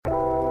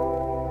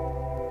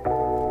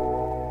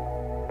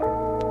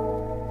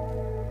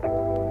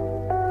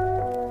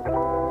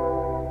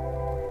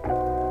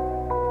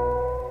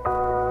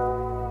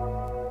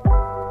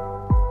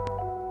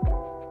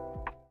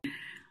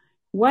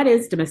What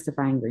is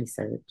Demystifying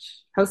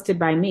Research? Hosted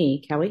by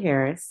me, Kelly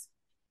Harris.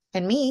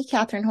 And me,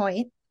 Catherine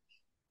Hoyt.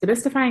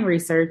 Demystifying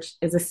Research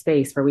is a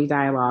space where we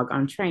dialogue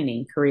on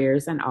training,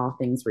 careers, and all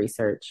things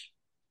research.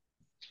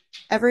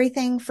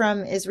 Everything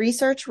from is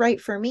research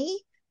right for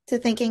me to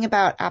thinking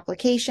about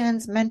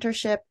applications,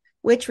 mentorship,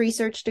 which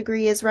research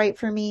degree is right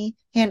for me,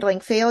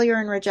 handling failure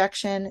and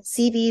rejection,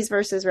 CVs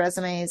versus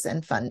resumes,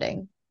 and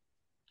funding.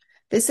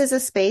 This is a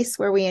space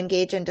where we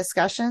engage in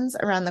discussions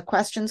around the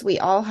questions we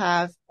all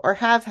have or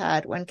have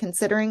had when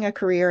considering a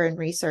career in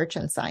research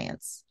and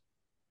science.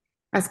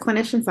 As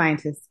clinician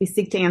scientists, we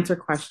seek to answer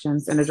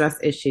questions and address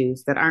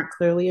issues that aren't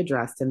clearly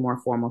addressed in more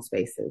formal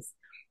spaces,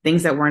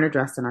 things that weren't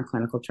addressed in our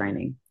clinical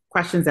training,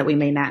 questions that we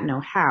may not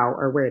know how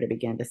or where to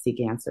begin to seek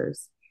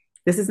answers.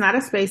 This is not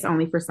a space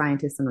only for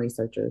scientists and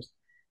researchers,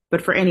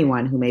 but for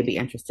anyone who may be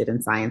interested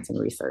in science and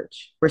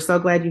research. We're so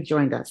glad you've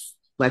joined us.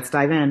 Let's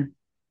dive in.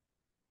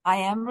 I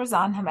am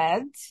Razan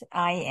Hamed.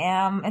 I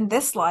am, in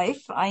this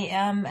life, I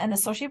am an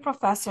associate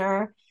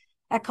professor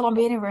at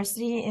Columbia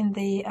University in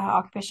the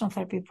occupational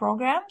therapy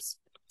programs.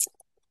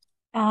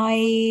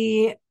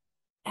 I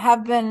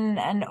have been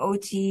an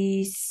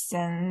OT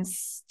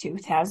since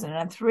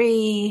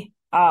 2003,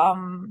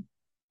 been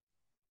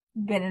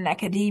in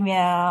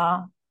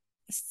academia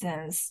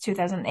since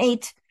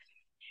 2008,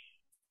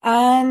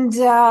 and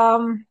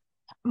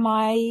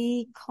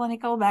my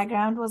clinical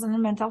background was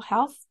in mental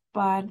health,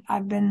 but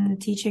I've been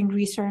teaching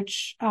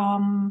research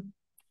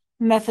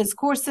methods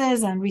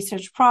courses and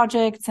research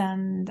projects,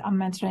 and I'm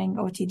mentoring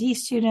OTD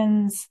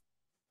students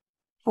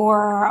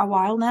for a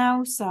while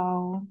now.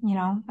 So,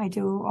 I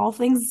do all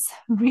things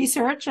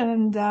research,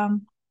 and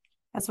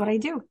that's what I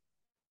do.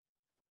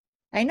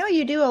 I know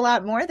you do a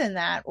lot more than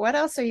that. What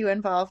else are you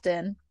involved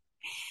in?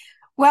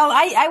 Well,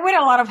 I wear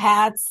a lot of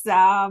hats.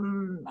 I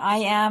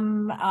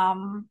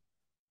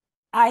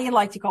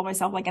like to call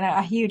myself like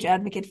a huge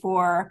advocate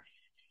for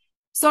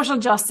social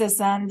justice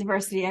and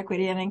diversity,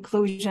 equity, and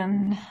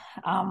inclusion.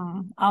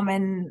 I'm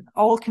in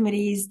all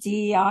committees,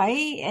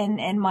 DEI,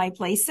 in my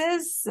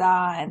places,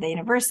 at the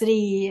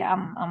university.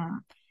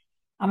 I'm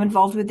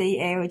involved with the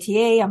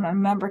AOTA. I'm a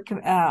member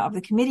of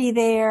the committee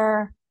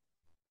there.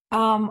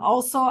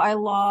 Also, I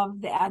love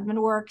the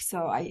admin work,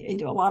 so I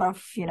do a lot of,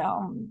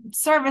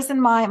 service in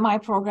my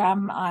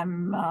program.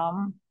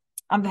 I'm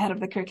the head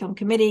of the curriculum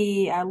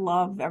committee. I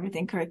love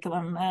everything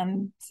curriculum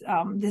and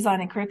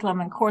designing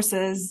curriculum and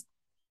courses.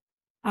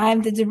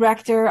 I'm the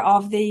director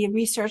of the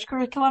research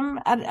curriculum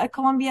at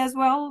Columbia as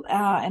well,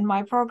 in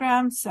my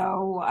program.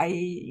 So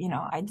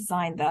I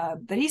design the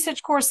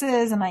research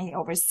courses, and I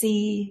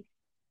oversee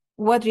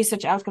what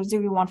research outcomes do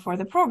we want for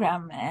the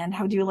program and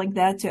how do you link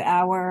that to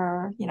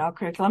our,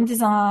 curriculum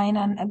design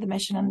and the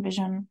mission and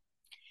vision.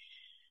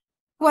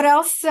 What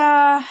else?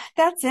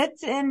 That's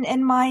it.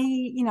 In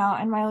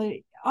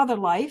my other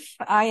life,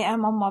 I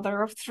am a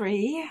mother of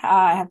three.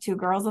 I have two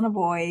girls and a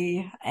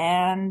boy,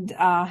 and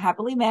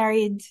happily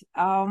married.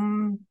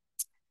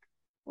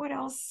 What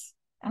else?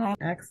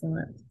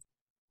 Excellent.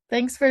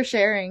 Thanks for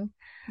sharing.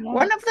 Yeah.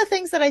 One of the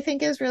things that I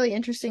think is really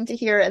interesting to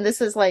hear, and this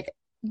is like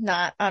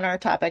not on our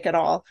topic at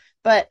all,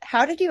 but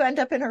how did you end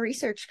up in a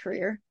research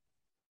career?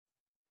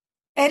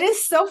 It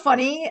is so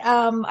funny.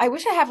 I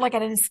wish I had like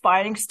an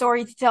inspiring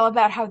story to tell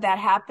about how that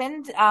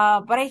happened.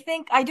 But I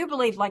think I do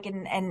believe like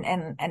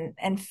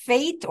in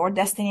fate or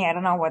destiny. I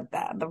don't know what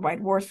the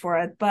right word for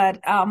it, but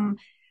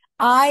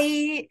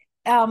I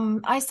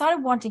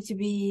started wanting to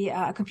be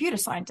a computer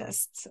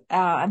scientist,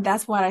 and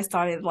that's why I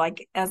started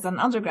like as an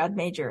undergrad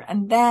major.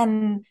 And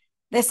then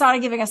they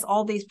started giving us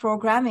all these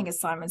programming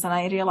assignments, and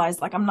I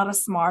realized like I'm not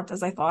as smart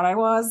as I thought I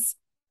was.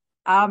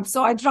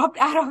 So I dropped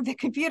out of the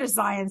computer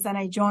science and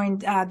I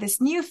joined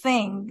this new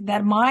thing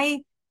that my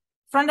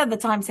friend at the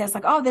time says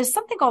like, oh, there's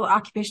something called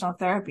occupational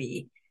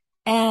therapy.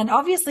 And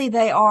obviously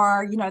they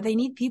are, they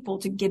need people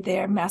to get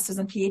their master's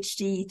and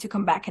PhD to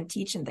come back and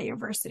teach in the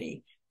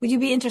university. Would you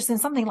be interested in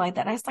something like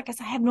that? I said,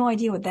 I have no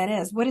idea what that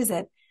is. What is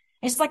it?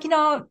 And it's like,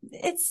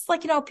 it's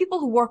like, people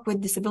who work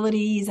with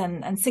disabilities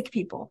and sick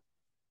people.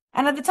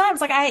 And at the time,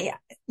 it's like, I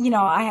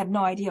had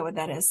no idea what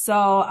that is.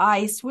 So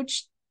I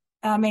switched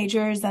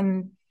majors,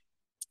 and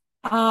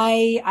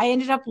I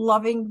ended up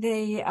loving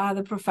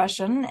the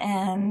profession.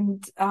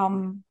 And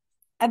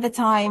at the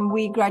time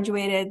we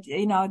graduated,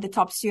 the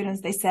top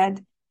students, they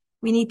said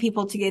we need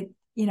people to get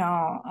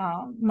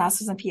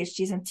masters and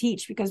PhDs and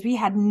teach, because we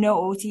had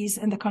no OTs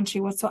in the country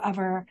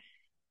whatsoever.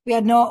 We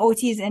had no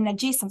OTs in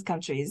adjacent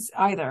countries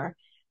either,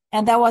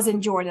 and that was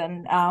in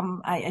Jordan.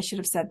 I should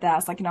have said that.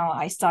 It's like,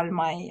 I started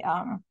my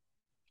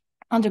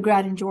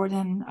undergrad in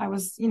Jordan. I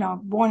was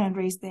born and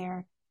raised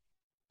there,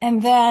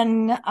 and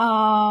then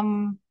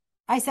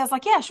I said,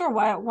 like, yeah, sure.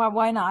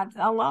 Why not?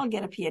 I'll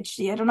get a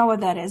PhD. I don't know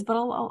what that is, but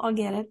I'll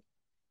get it.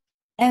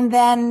 And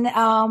then,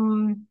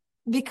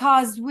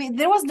 because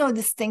there was no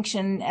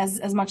distinction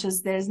as much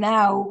as there's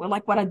now,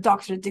 like what a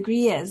doctorate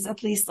degree is,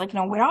 at least like,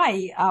 where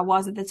I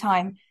was at the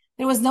time,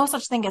 there was no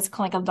such thing as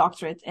clinical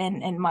doctorate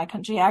in my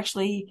country.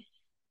 Actually,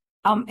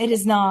 it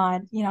is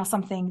not,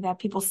 something that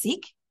people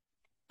seek.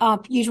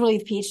 Usually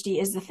the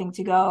PhD is the thing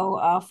to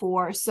go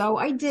for. So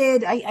I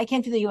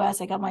came to the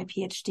US, I got my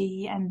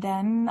PhD, and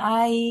then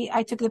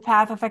I took the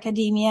path of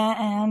academia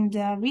and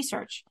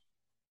research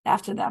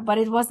after that. But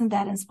it wasn't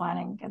that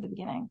inspiring at the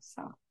beginning.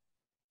 So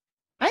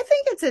I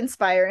think it's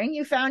inspiring.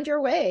 You found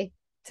your way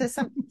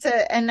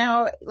and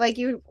now, like,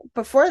 you,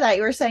 before that,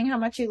 you were saying how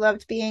much you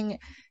loved being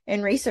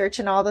in research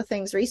and all the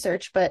things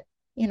research, but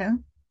you know.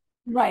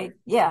 right,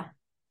 yeah.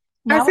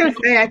 I was Now, going to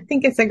say, I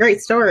think it's a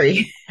great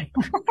story.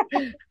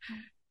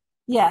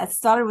 yeah, it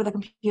started with a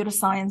computer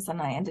science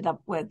and I ended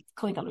up with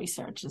clinical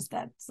research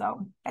instead.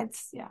 So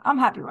yeah, I'm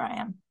happy where I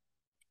am.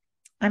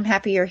 I'm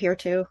happy you're here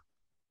too.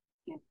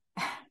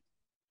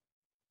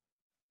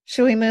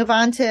 Should we move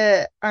on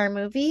to our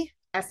movie?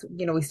 Yes,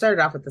 we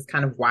started off with this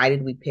kind of why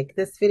did we pick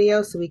this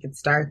video, so we could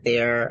start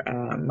there.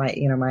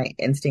 My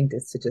instinct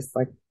is to just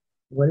like,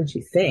 what did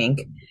you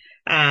think?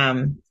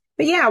 But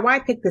yeah, why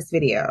pick this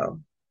video?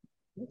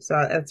 So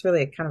that's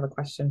really kind of a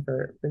question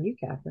for you,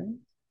 Catherine,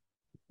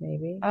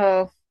 maybe.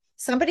 Oh,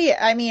 somebody,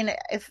 I mean,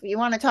 if you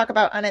want to talk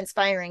about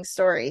uninspiring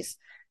stories,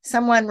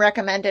 someone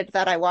recommended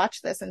that I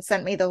watch this and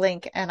sent me the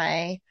link, and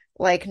I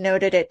like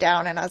noted it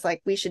down, and I was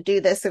like, we should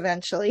do this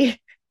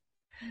eventually.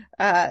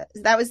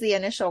 That was the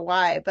initial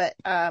why, but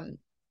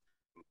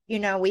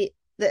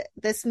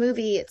this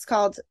movie, it's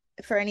called,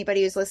 for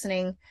anybody who's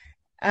listening,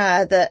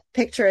 The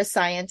Picture a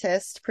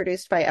Scientist,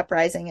 produced by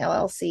Uprising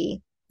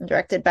LLC, and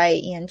directed by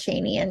Ian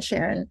Chaney and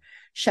Sharon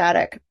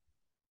Shattuck.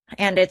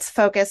 And it's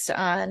focused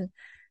on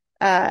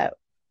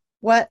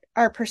what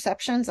our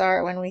perceptions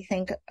are when we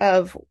think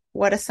of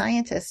what a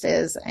scientist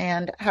is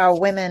and how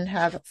women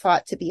have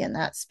fought to be in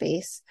that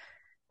space.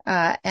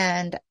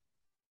 And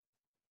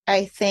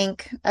I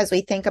think as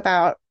we think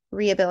about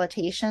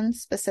rehabilitation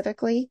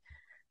specifically,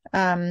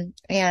 and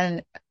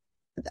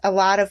a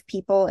lot of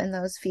people in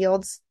those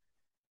fields,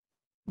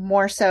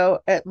 more so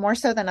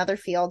than other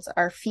fields,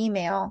 are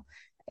female.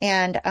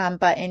 And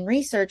but in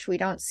research, we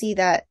don't see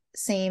that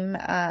same.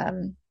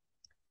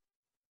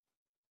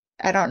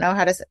 I don't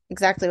know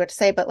exactly what to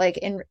say, but like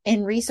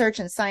in research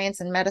and science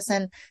and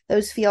medicine,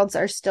 those fields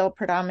are still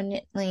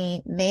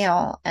predominantly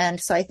male. And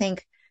so I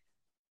think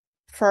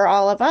for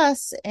all of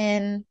us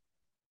in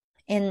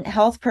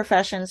health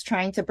professions,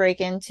 trying to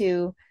break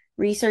into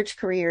research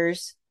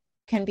careers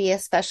can be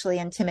especially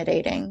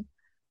intimidating.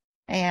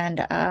 And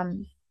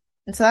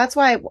so that's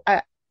why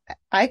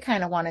I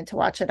kind of wanted to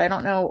watch it. I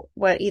don't know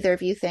what either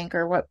of you think,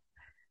 or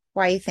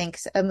why you think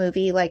a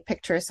movie like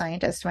Picture a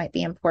Scientist might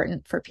be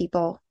important for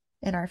people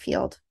in our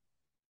fields.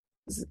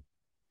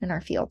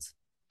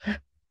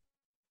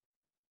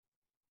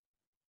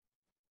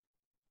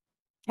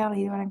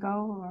 Kelly, you want to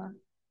go or?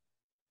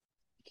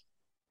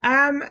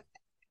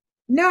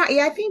 No,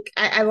 yeah, I think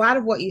a lot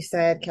of what you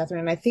said, Catherine,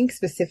 and I think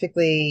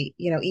specifically,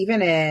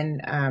 even in,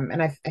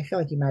 and I feel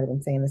like you might have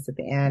been saying this at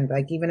the end,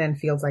 like even in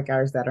fields like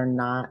ours that are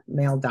not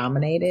male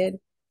dominated,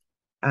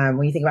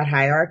 when you think about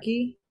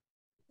hierarchy,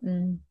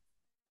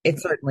 it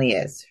certainly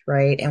is,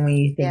 right? And when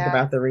you think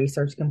about the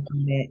research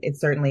component, it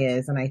certainly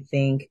is. And I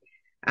think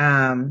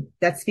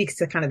that speaks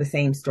to kind of the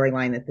same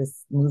storyline that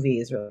this movie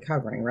is really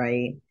covering,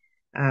 right?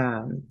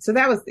 So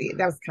that was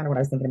kind of what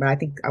I was thinking about. I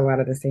think a lot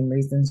of the same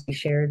reasons we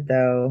shared,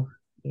 though.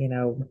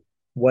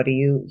 What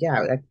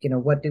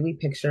do we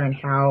picture and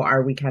how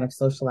are we kind of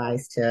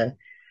socialized to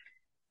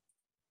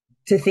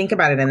think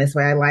about it in this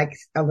way? I like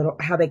a little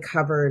how they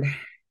covered,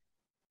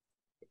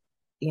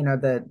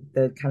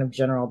 the kind of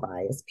general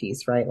bias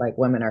piece, right? Like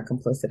women are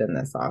complicit in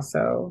this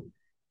also.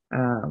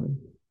 And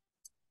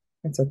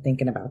so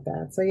thinking about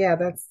that. So yeah,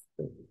 that's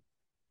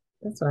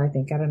what I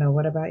think. I don't know.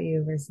 What about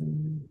you, versus?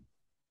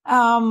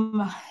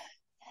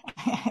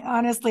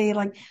 Honestly,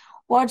 like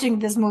watching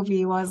this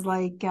movie was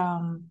like,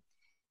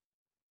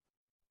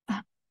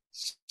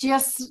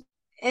 just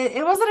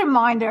it was a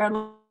reminder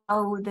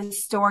how the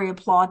story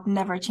plot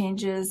never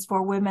changes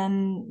for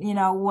women,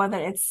 whether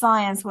it's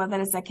science, whether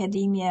it's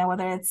academia,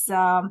 whether it's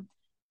even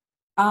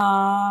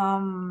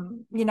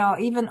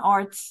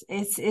art.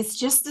 It's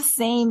just the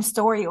same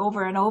story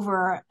over and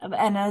over,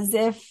 and as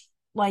if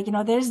like,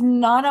 there's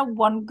not a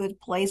one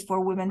good place for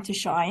women to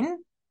shine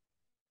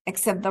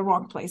except the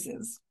wrong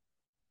places.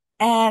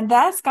 And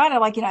that's kind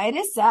of like, it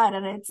is sad,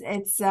 and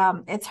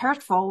it's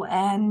hurtful,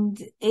 and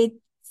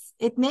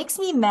it makes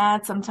me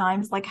mad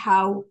sometimes, like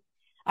how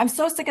I'm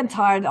so sick and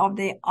tired of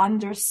the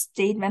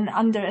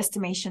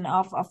underestimation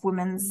of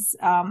women's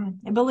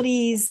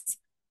abilities.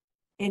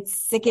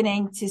 It's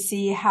sickening to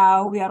see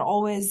how we are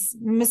always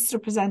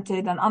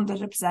misrepresented and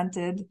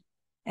underrepresented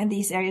in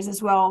these areas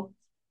as well.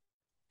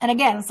 And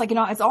again, it's like,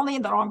 it's only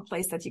in the wrong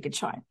place that you could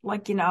shine.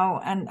 Like, and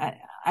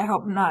I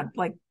hope not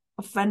like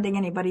offending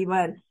anybody,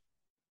 but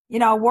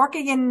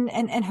working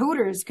in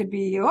Hooters could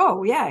be,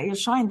 oh yeah, you'll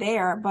shine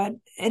there, but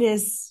it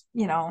is,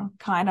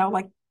 kind of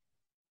like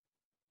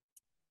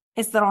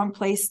it's the wrong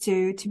place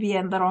to be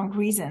in, the wrong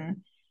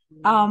reason.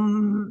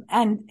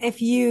 And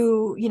if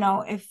you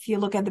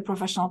look at the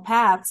professional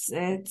paths,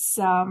 it's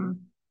not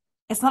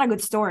a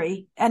good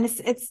story, and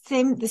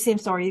the same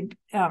story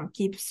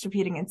keeps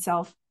repeating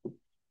itself.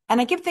 And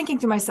I kept thinking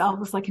to myself,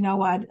 it's like, you know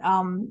what?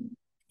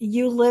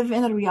 You live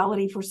in a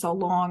reality for so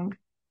long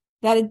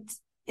that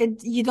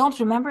you don't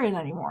remember it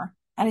anymore.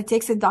 And it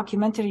takes a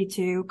documentary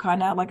to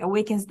kind of like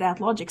awakens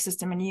that logic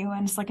system in you.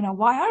 And it's like, you know,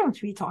 why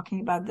aren't we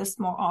talking about this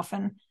more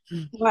often?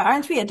 Why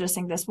aren't we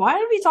addressing this? Why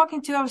aren't we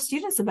talking to our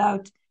students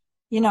about,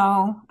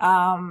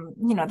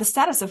 the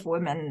status of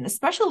women,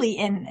 especially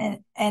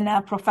in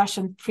a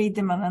profession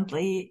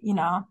predominantly,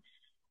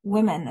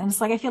 women. And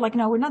it's like, I feel like,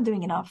 no, we're not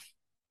doing enough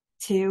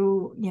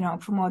to,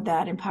 promote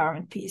that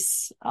empowerment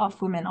piece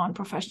of women on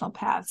professional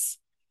paths.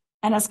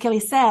 And as Kelly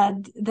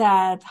said,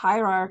 that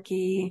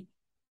hierarchy,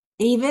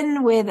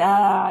 even with,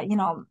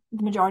 the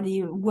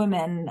majority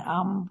women,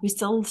 we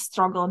still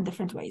struggle in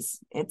different ways.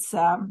 It's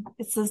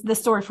the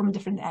story from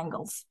different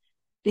angles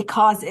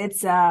because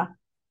it's a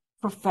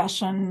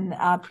profession,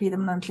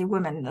 predominantly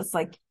women. It's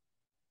like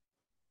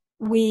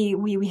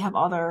we have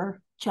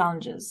other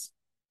challenges.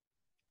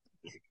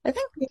 I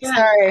think,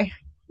 sorry,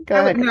 go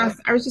ahead. No,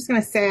 I was just going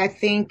to say, I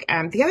think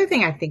the other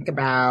thing I think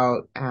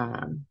about,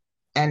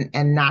 and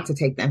not to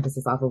take the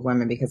emphasis off of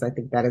women because I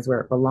think that is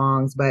where it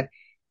belongs, but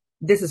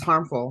this is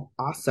harmful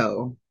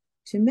also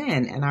to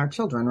men and our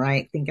children,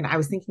 right? I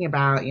was thinking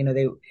about,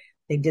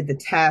 they did the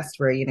test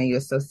where, you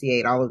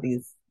associate all of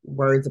these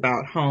words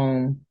about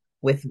home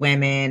with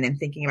women and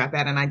thinking about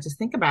that. And I just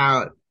think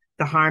about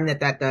the harm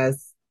that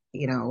does,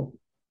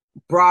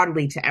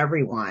 broadly to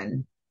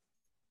everyone,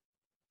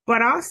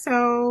 but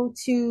also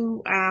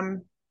to,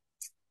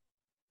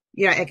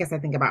 I guess I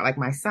think about like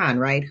my son,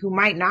 right? Who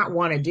might not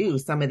want to do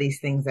some of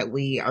these things that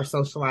we are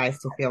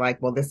socialized to feel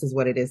like, well, this is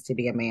what it is to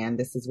be a man.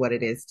 This is what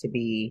it is to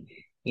be,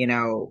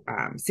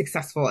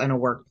 successful in a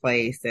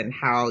workplace and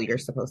how you're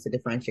supposed to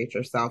differentiate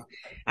yourself.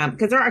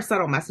 Because there are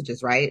subtle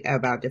messages, right,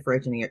 about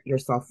differentiating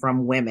yourself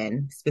from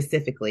women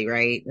specifically,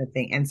 right?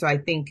 And so I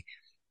think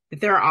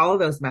that there are all of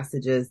those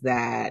messages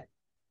that,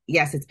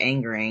 yes, it's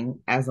angering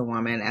as a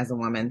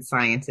woman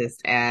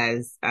scientist,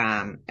 as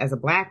a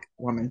Black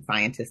woman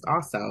scientist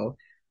also,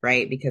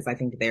 right? Because I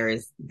think there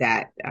is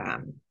that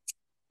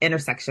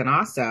intersection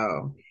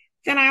also.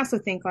 Then I also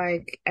think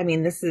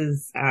this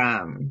is,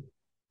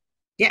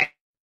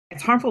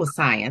 it's harmful to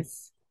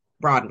science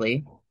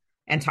broadly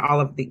and to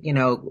all of the,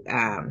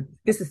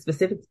 this is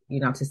specific,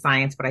 to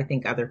science, but I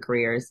think other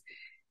careers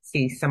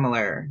see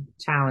similar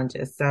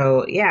challenges.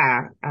 So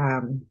yeah,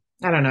 I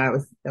don't know.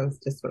 That was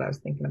just what I was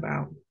thinking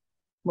about.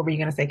 What were you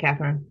going to say,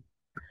 Catherine?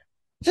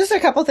 Just a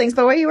couple things,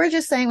 but what you were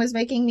just saying was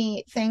making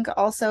me think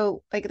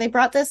also, like they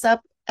brought this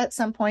up at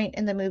some point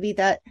in the movie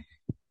that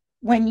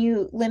when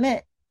you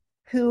limit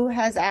who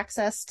has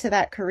access to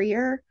that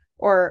career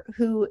or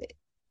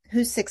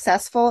who's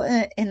successful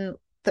in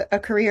a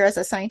career as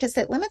a scientist,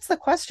 it limits the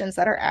questions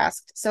that are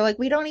asked. So like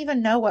we don't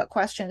even know what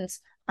questions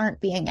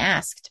aren't being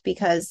asked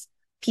because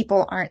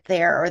people aren't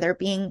there or they're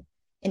being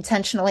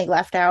intentionally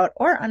left out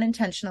or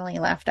unintentionally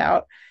left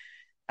out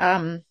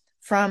from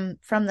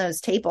those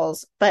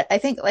tables. But I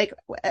think like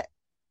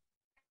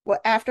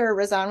after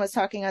Razan was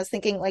talking, I was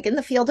thinking like in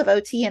the field of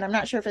OT, and I'm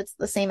not sure if it's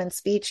the same in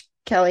speech,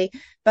 Kelly,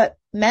 but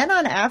men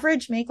on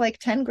average make like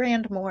 10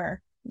 grand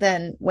more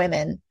than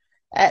women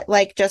at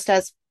like just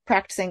as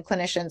practicing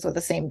clinicians with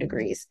the same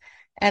degrees.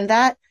 And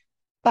that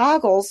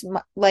boggles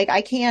like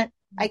I can't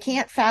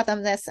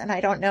fathom this, and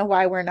I don't know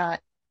why we're not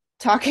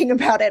talking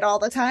about it all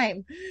the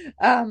time.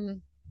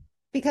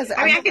 Because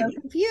I'm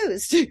so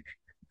confused.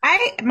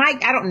 I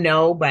don't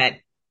know, but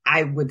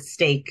I would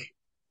stake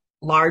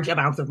large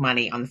amounts of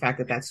money on the fact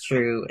that that's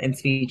true in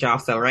speech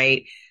also,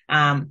 right?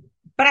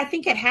 But I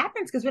think it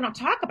happens because we don't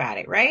talk about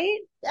it, right?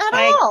 At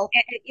all.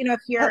 If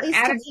you're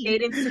at a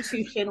state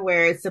institution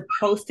where it's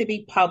supposed to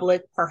be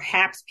public,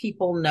 perhaps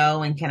people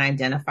know and can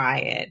identify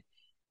it.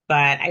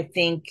 But I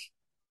think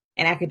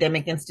in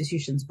academic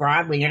institutions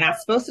broadly, you're not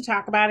supposed to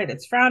talk about it.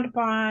 It's frowned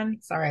upon.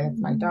 Sorry, that's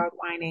my dog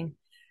whining.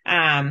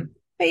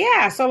 But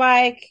yeah, so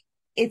like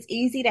it's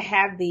easy to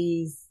have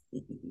these,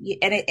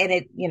 and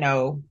it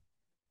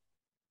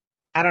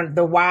I don't,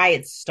 the why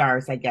it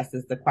starts, I guess,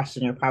 is the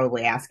question you're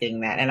probably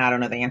asking that. And I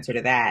don't know the answer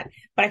to that.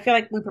 But I feel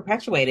like we're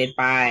perpetuated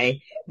by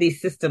these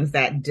systems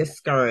that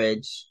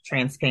discourage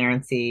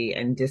transparency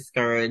and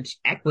discourage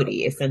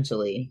equity,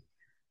 essentially.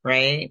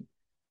 Right?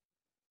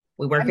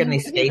 We work in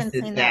these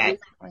spaces that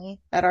recently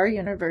at our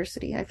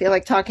university. I feel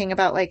like talking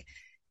about like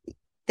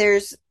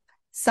there's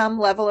some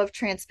level of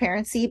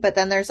transparency, but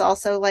then there's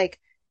also like,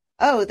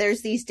 oh,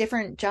 there's these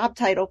different job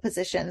title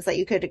positions that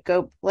you could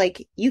go,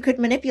 like you could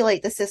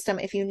manipulate the system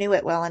if you knew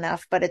it well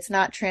enough, but it's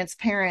not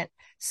transparent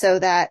so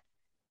that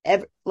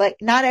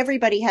not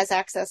everybody has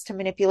access to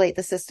manipulate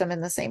the system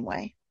in the same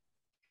way.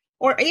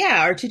 Or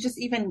to just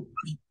even,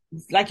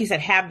 like you said,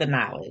 have the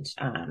knowledge.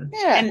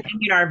 And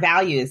our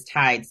value is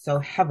tied so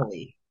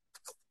heavily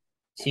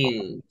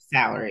to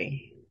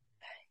salary.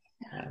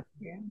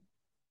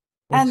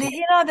 And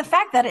the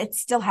fact that it's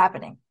still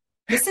happening.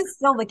 This is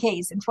still the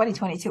case in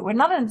 2022. We're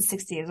not in the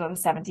 60s or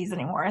the 70s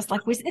anymore. It's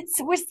like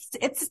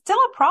it's still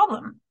a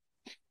problem.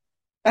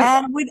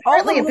 And with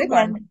all the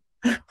movement,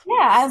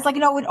 Yeah, it's like,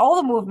 with all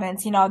the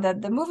movements,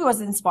 the movie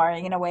was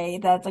inspiring in a way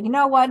that's like,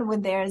 what,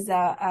 when there's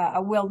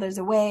a will, there's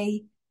a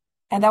way.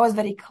 And that was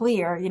very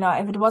clear.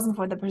 If it wasn't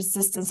for the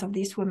persistence of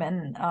these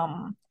women,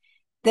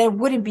 there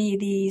wouldn't be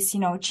these,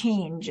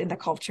 change in the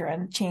culture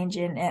and change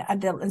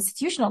at the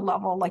institutional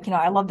level. Like,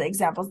 I love the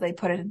examples they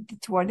put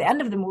it toward the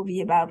end of the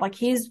movie about like,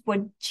 here's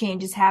what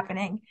change is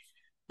happening.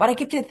 But I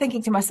kept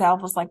thinking to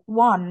myself, was like,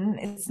 one,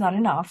 it's not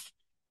enough.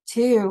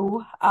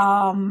 Two,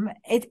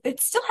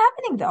 it's still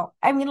happening though.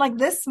 I mean, like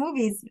this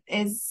movie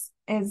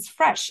is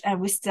fresh, and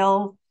we're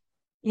still,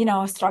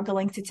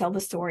 struggling to tell the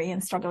story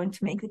and struggling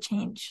to make the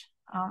change.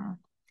 Well,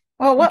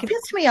 I what could,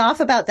 pissed me off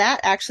about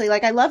that, actually,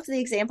 like I loved the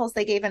examples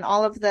they gave and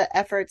all of the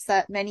efforts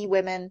that many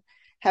women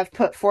have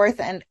put forth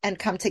and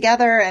come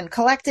together and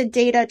collected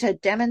data to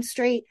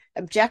demonstrate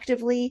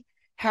objectively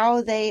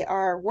how they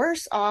are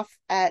worse off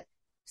at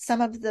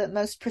some of the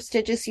most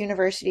prestigious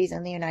universities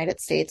in the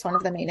United States. One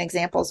of the main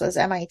examples was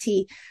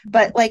MIT.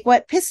 But like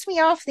what pissed me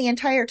off the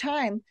entire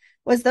time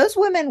was those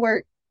women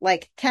were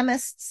like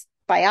chemists,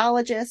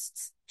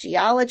 biologists,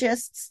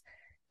 geologists,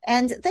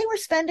 and they were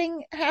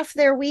spending half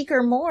their week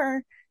or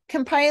more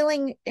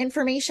compiling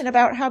information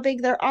about how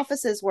big their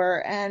offices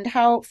were and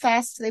how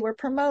fast they were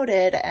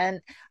promoted and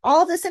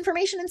all of this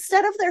information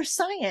instead of their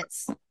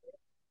science.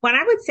 When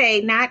I would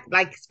say not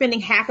like spending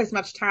half as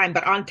much time,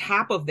 but on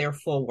top of their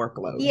full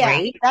workload, Yeah,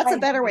 right? that's a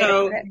right. better way to put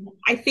So it.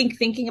 I think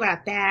thinking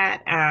about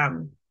that,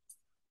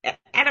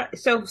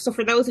 so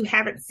for those who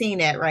haven't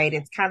seen it, right,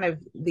 it's kind of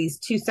these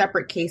two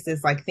separate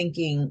cases, like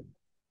thinking,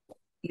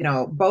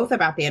 both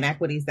about the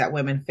inequities that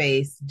women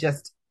face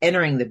just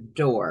entering the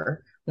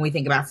door when we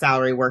think about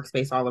salary,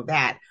 workspace, all of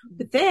that.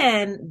 But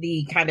then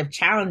the kind of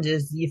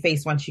challenges you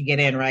face once you get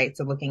in, right?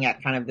 So looking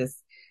at kind of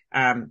this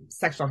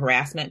sexual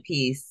harassment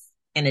piece,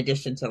 in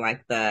addition to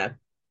like the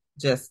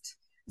just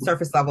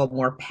surface level,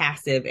 more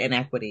passive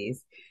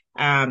inequities.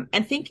 And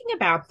thinking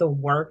about the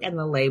work and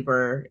the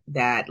labor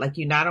that like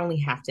you not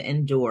only have to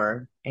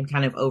endure and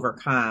kind of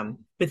overcome,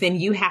 but then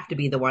you have to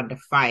be the one to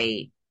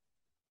fight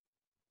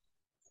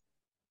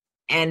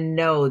and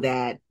know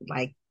that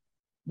like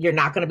you're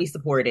not going to be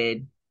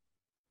supported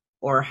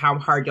or how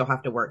hard you'll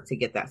have to work to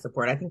get that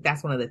support. I think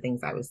that's one of the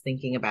things I was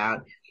thinking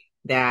about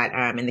that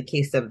in the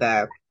case of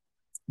the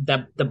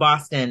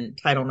Boston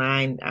Title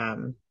IX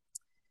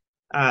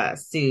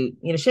suit,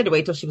 she had to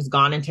wait till she was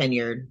gone and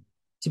tenured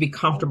to be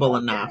comfortable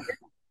enough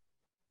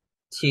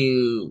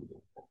to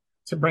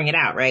bring it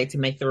out, right? To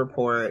make the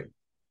report.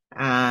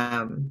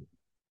 And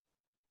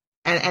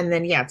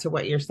then yeah, to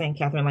what you're saying,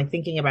 Catherine, like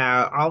thinking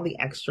about all the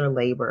extra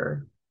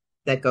labor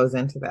that goes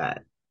into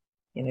that.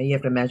 You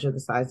have to measure the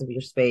size of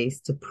your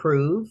space to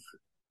prove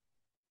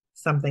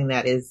something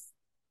that is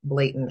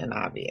blatant and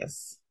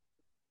obvious.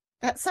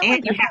 That And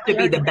someone you have to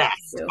definitely be already the has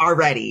best to.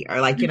 already,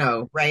 or like,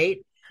 right?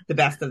 The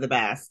best of the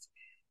best.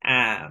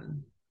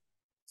 Um,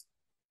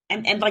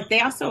 and like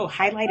they also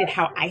highlighted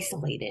how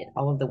isolated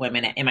all of the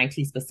women at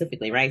MIT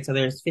specifically, right? So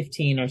there's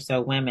 15 or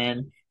so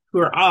women who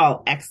are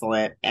all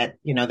excellent at,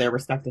 their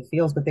respective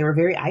fields, but they were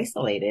very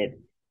isolated.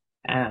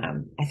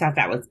 I thought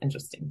that was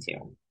interesting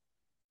too.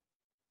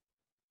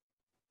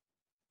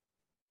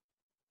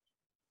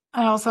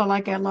 I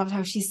loved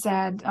how she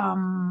said,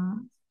 I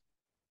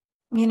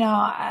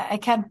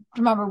can't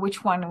remember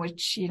which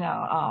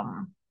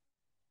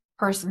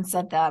person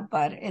said that,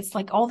 but it's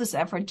like all this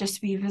effort just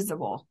to be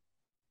visible,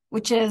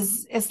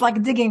 it's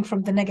like digging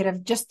from the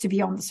negative just to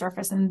be on the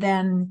surface, and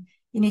then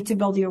you need to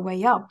build your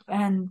way up.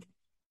 And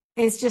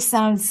it just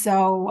sounds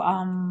so,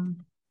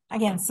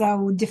 again,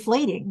 so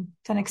deflating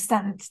to an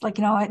extent. Like,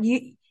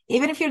 you,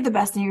 even if you're the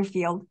best in your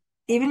field,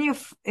 even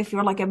if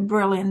you're like a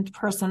brilliant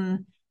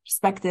person,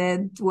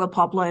 respected, well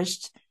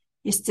published,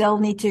 you still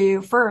need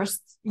to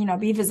first,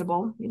 be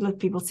visible, let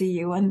people see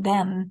you, and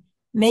then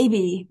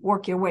maybe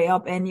work your way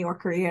up in your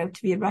career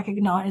to be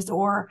recognized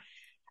or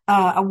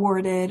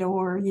awarded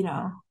or,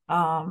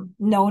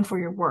 known for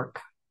your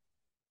work.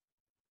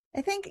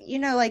 I think,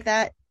 like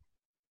that,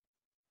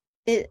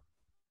 it,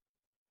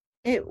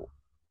 it,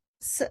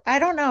 I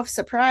don't know if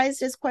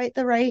surprised is quite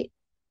the right,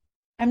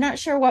 I'm not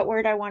sure what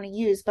word I want to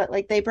use, but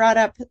like they brought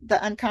up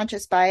the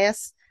unconscious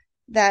bias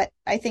that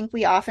I think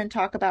we often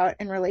talk about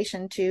in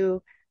relation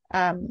to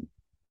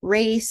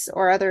race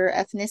or other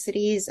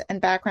ethnicities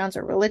and backgrounds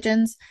or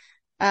religions.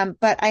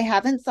 But I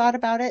haven't thought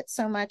about it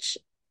so much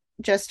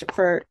just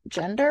for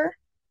gender.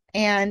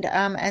 And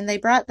they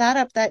brought that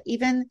up, that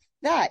even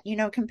that,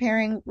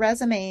 comparing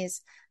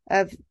resumes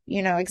of,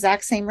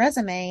 exact same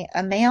resume,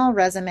 a male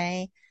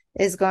resume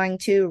is going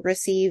to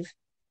receive,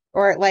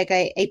 or like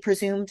a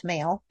presumed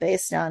male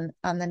based on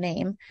the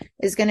name,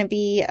 is going to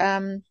be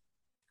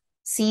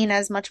seen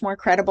as much more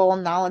credible,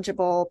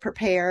 knowledgeable,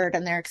 prepared,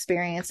 and their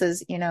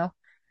experiences,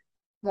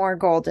 more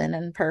golden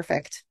and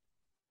perfect.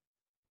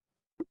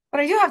 But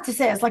I do have to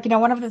say, it's like,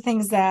 one of the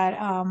things that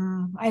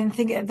I didn't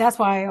think, that's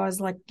why I was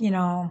like,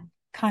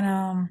 kind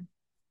of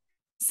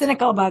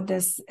cynical about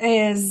this,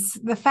 is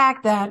the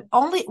fact that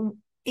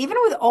even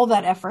with all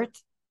that effort,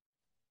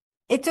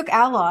 it took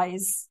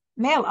allies,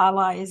 male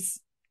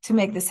allies, to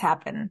make this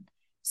happen.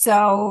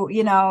 So,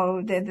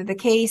 the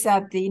case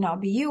at the,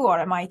 BU or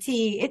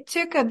MIT, it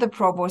took the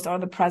provost or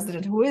the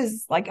president, who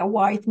is like a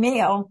white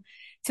male,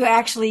 to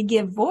actually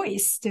give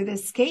voice to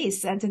this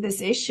case and to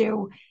this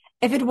issue.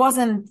 If it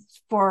wasn't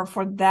for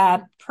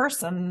that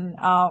person,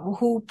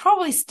 who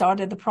probably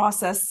started the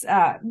process,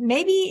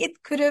 maybe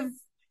it could have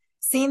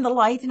seen the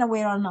light in a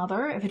way or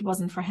another if it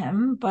wasn't for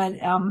him. But,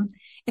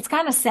 it's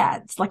kind of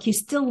sad. It's like you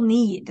still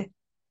need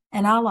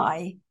an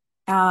ally,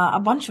 a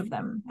bunch of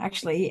them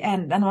actually.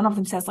 And one of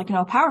them says, like,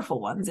 powerful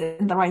ones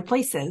in the right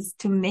places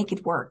to make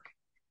it work.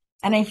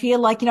 And I feel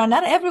like,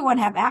 not everyone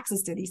have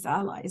access to these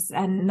allies.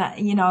 And,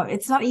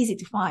 it's not easy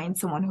to find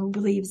someone who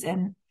believes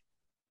in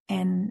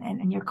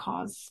your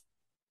cause.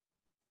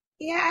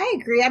 Yeah, I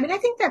agree. I mean, I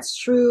think that's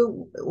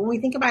true when we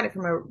think about it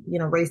from a,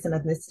 race and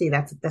ethnicity.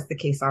 That's the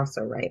case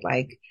also, right?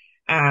 Like,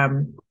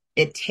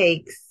 it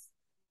takes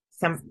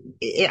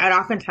it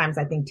oftentimes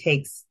I think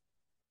takes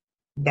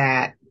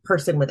that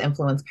person with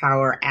influence,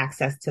 power,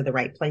 access to the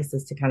right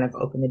places to kind of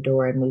open the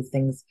door and move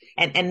things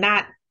and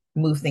not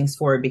move things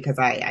forward, because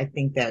I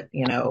think that,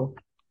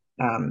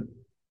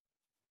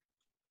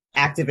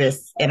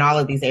 activists in all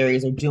of these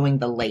areas are doing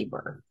the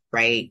labor,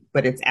 right?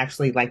 But it's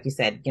actually, like you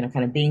said,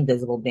 kind of being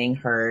visible, being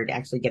heard,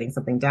 actually getting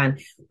something done.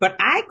 But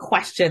I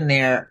question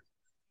they're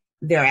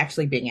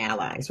actually being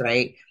allies,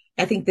 right?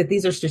 I think that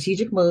these are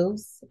strategic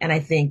moves. And I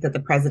think that the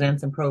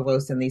presidents and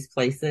provosts in these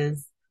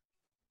places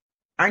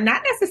are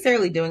not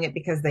necessarily doing it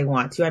because they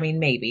want to. I mean,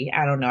 maybe,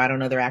 I don't know. I don't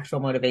know their actual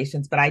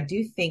motivations, but I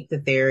do think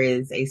that there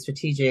is a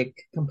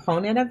strategic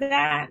component of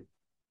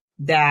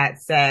that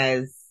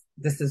says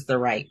this is the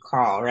right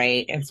call,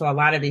 right? And so a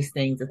lot of these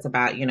things, it's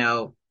about,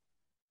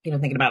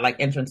 thinking about like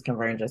entrance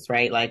convergence,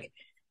 right? Like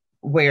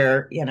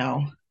where,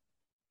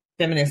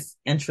 feminist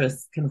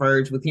interests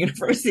converge with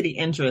university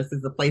interests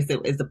is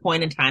the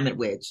point in time at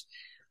which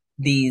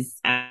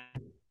these,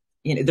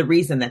 the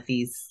reason that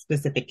these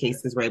specific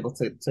cases were able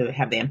to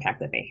have the impact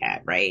that they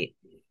had, right?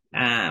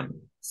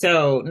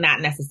 So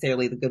not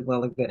necessarily the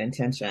goodwill or good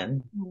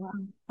intention.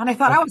 And I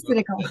thought I was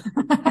critical.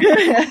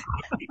 I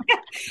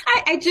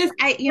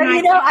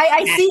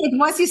see it.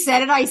 Once you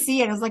said it, I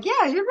see it. I was like,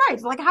 yeah, you're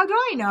right. Like, how do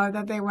I know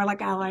that they were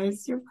like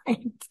allies? You're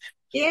right.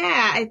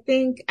 Yeah, I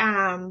think,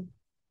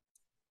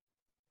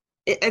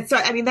 so,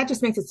 I mean, that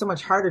just makes it so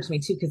much harder to me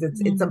too, because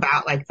it's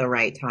about like the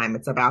right time.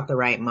 It's about the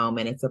right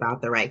moment. It's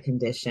about the right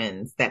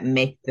conditions that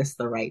make this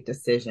the right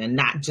decision,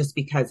 not just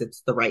because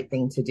it's the right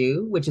thing to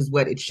do, which is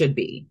what it should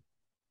be,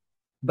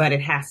 but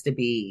it has to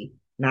be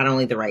not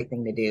only the right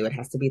thing to do, it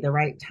has to be the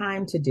right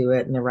time to do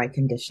it and the right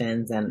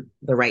conditions and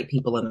the right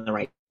people in the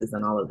right places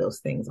and all of those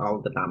things. All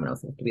of the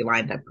dominoes have to be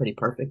lined up pretty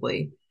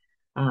perfectly,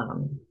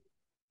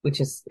 which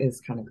is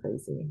kind of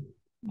crazy.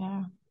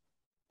 Yeah.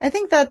 I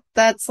think that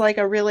that's like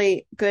a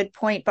really good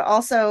point, but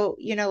also,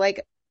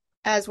 like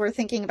as we're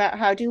thinking about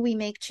how do we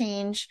make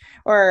change,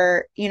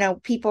 or,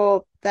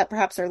 people that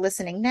perhaps are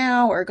listening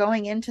now or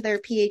going into their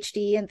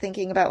PhD and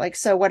thinking about like,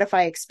 so what if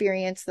I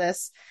experience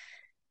this?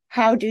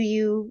 How do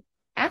you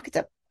act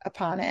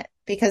upon it?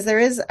 Because there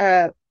is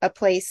a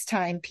place,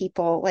 time,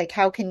 people, like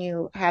how can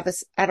you have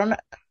this? I don't know.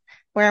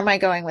 Where am I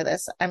going with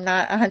this? I'm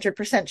not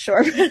 100%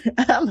 sure.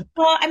 Well,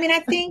 I mean,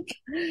 I think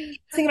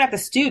about the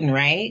student,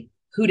 right?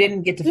 Who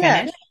didn't get to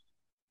finish.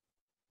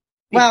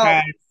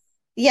 Well,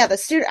 yeah, the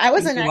student, I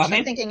wasn't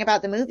actually thinking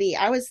about the movie.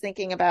 I was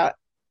thinking about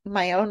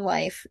my own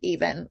life,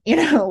 even,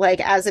 like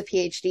as a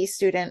PhD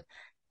student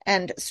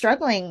and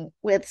struggling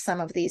with some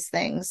of these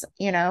things,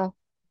 who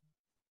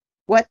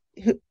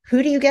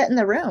do you get in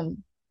the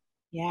room?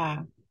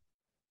 Yeah.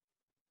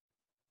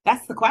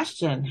 That's the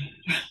question.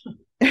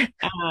 And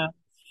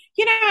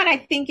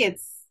I think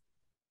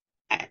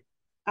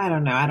I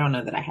don't know. I don't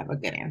know that I have a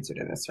good answer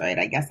to this, right?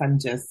 I guess I'm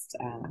just,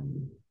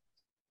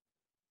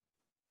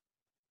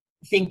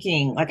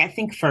 thinking, like, I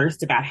think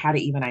first about how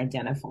to even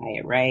identify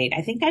it, right?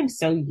 I think I'm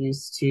so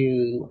used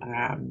to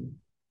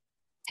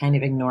kind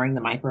of ignoring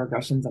the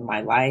microaggressions in my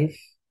life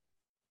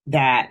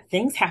that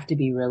things have to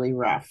be really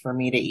rough for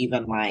me to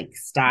even like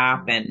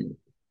stop and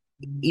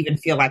even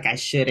feel like I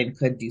should and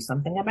could do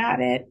something about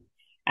it.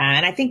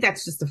 And I think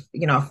that's just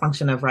a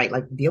function of, right,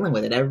 like dealing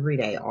with it every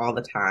day, all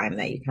the time,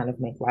 that you kind of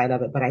make light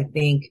of it. But I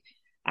think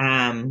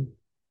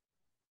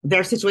there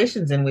are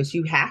situations in which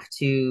you have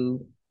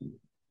to,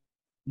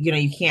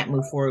 you can't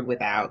move forward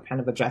without kind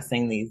of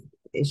addressing these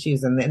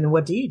issues. And then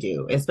what do you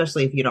do,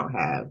 especially if you don't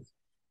have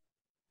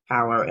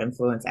power,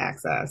 influence,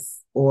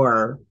 access,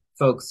 or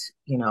folks,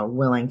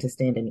 willing to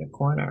stand in your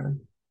corner?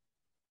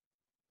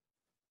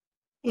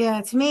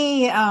 Yeah, to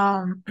me,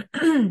 and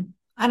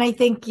I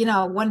think,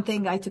 one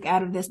thing I took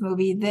out of this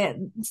movie,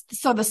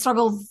 so the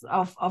struggles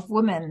of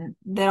women,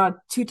 there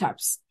are two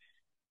types: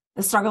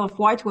 the struggle of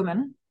white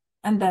women,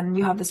 and then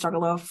you have the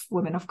struggle of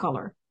women of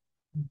color.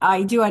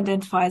 I do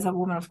identify as a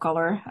woman of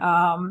color.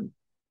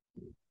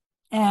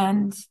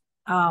 And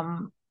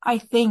I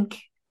think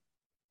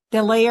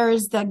the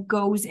layers that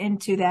goes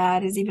into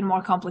that is even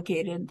more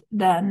complicated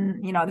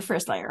than, the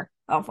first layer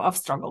of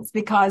struggles,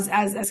 because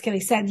as Kelly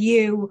said,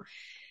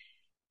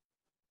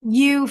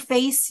 you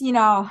face, the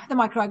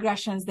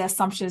microaggressions, the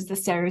assumptions, the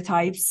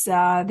stereotypes,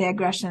 the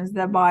aggressions,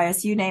 the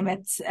bias, you name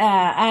it.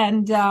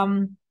 And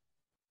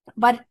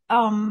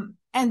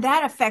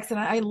that affects, and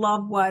I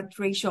love what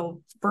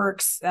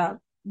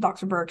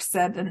Dr. Burks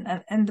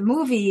said in the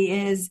movie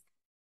is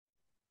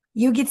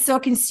you get so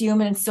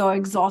consumed and so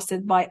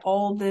exhausted by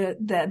all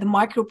the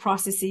micro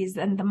processes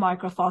and the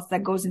micro thoughts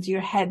that goes into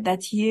your head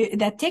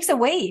that takes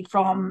away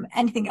from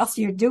anything else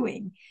you're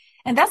doing.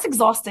 And that's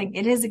exhausting.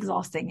 It is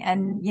exhausting.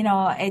 And,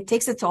 it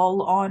takes a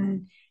toll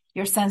on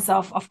your sense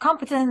of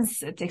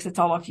competence. It takes a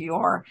toll of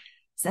your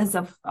sense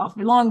of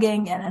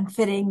belonging and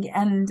fitting.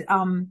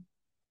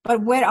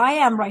 But where I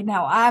am right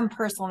now, I'm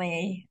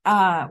personally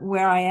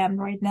where I am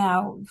right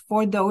now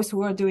for those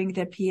who are doing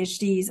their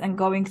PhDs and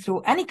going through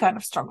any kind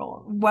of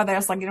struggle, whether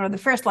it's like, the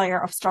first layer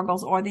of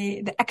struggles or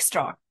the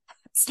extra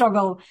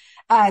struggle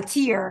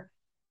tier.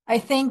 I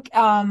think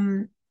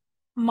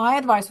my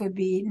advice would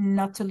be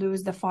not to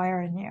lose the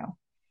fire in you.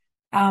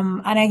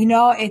 And I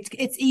know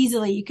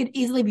you could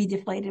easily be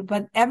deflated,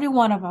 but every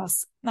one of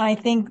us, and I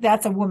think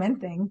that's a woman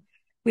thing.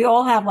 We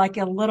all have like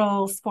a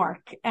little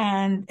spark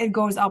and it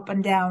goes up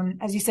and down.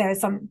 As you said,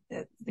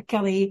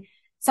 Kelly,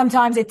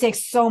 sometimes it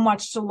takes so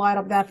much to light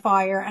up that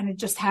fire and it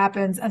just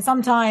happens. And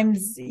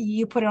sometimes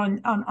you put it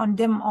on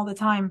dim all the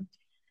time,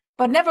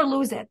 but never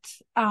lose it.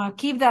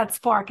 Keep that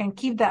spark and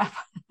keep that,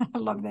 I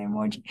love the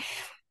emoji.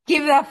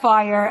 Keep that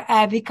fire,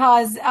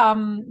 because,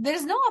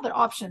 there's no other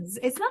options.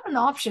 It's not an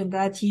option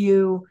that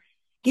you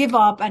give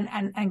up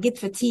and get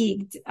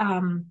fatigued.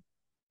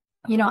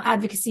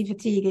 Advocacy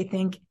fatigue, I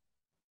think,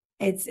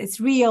 it's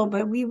real,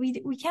 but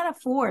we can't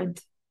afford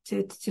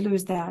to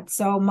lose that.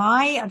 So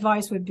my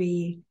advice would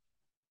be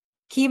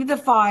keep the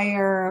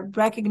fire,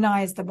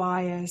 recognize the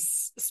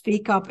bias,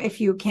 speak up if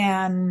you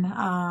can.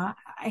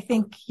 I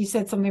think you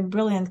said something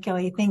brilliant,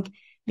 Kelly. I think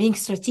being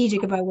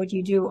strategic about what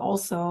you do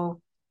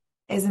also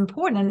is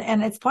important,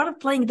 and it's part of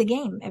playing the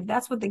game. If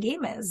that's what the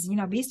game is,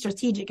 be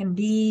strategic and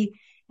be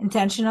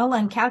intentional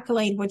and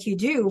calculate what you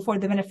do for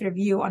the benefit of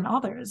you and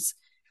others.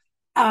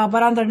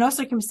 But under no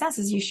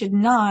circumstances, you should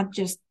not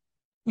just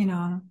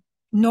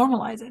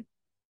normalize it.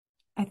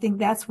 I think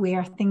that's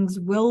where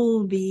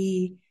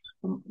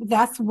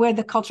that's where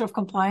the culture of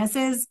compliance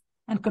is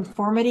and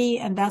conformity.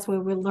 And that's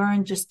where we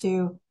learn just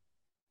to,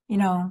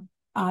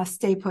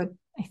 stay put,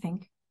 I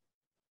think.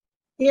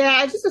 Yeah,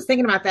 I just was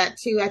thinking about that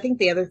too. I think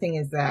the other thing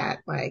is that,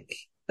 like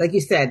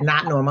you said,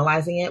 not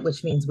normalizing it,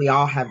 which means we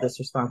all have this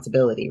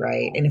responsibility,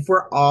 right? And if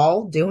we're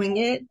all doing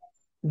it,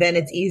 then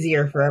it's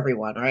easier for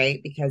everyone, right?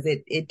 Because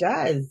it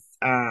does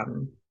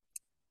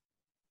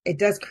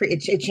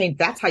create it change.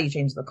 That's how you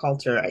change the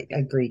culture. I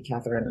agree.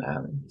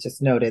 Catherine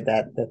just noted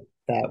that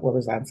what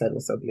Razan said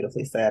was so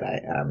beautifully said. I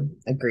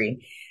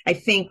agree. I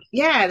think,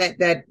 yeah,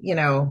 that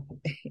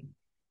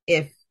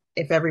if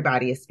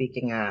everybody is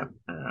speaking up,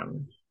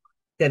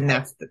 then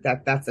that's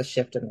a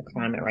shift in the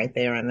climate right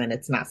there, and then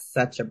it's not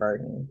such a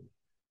burden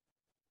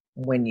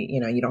when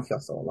you don't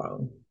feel so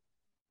alone.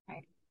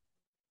 Right.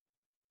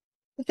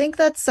 I think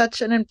that's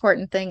such an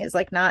important thing, is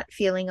like not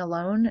feeling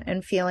alone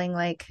and feeling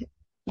like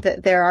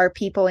that there are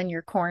people in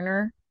your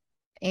corner.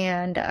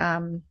 And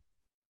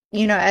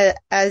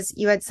as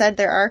you had said,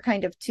 there are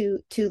kind of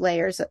two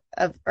layers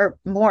of, or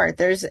more.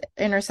 There's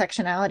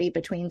intersectionality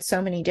between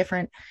so many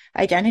different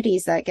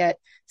identities that get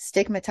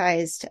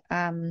stigmatized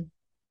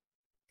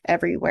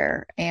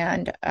everywhere.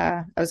 And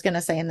I was going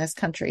to say in this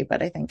country,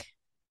 but I think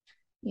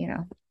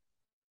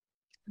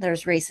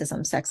there's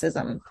racism,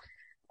 sexism,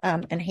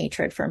 and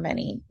hatred for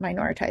many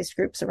minoritized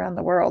groups around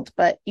the world.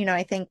 But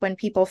I think when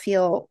people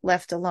feel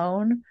left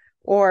alone,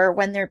 or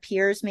when their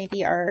peers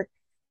maybe are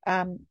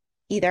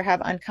either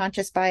have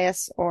unconscious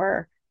bias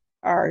or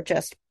are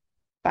just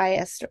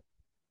biased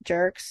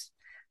jerks,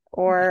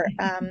 or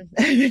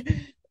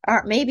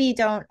maybe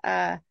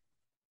aren't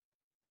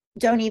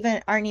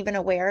even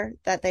aware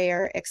that they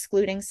are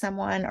excluding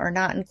someone or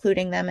not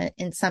including them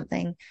in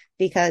something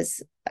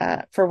because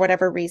for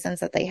whatever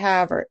reasons that they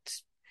have. Or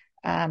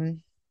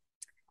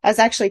I was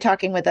actually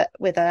talking with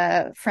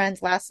a friend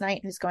last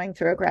night who's going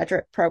through a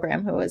graduate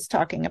program, who was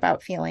talking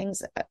about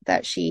feelings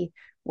that she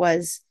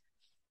was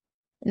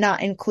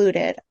not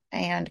included,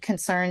 and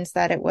concerns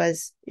that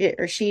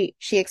she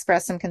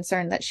expressed some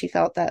concern that she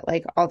felt that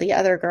like all the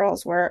other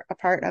girls were a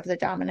part of the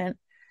dominant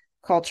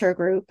culture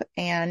group,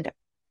 and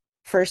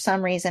for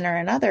some reason or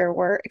another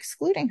were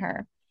excluding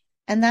her.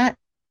 And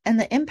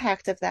the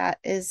impact of that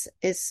is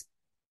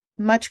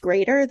much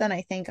greater than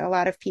I think a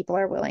lot of people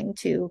are willing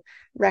to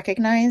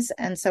recognize.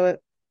 And so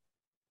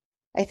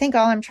I think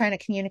all I'm trying to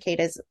communicate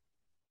is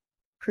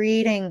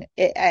creating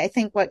it. I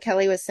think what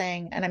Kelly was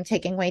saying, and I'm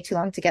taking way too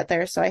long to get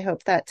there, so I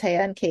hope that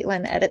Taya and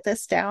Caitlin edit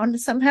this down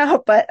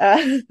somehow, but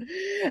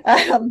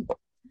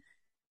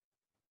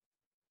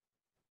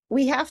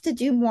we have to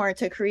do more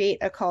to create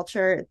a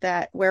culture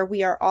where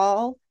we are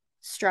all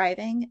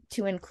striving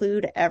to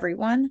include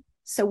everyone,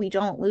 so we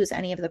don't lose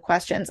any of the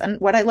questions. And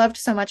what I loved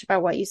so much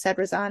about what you said,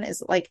 Razan,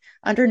 is like,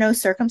 under no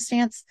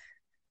circumstance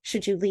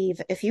should you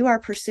leave. If you are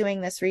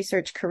pursuing this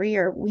research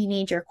career, we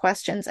need your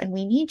questions and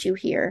we need you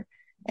here,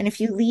 And if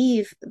you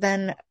leave,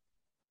 then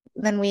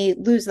we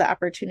lose the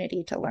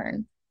opportunity to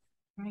learn.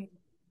 Right.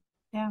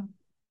 Yeah.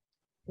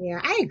 Yeah,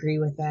 I agree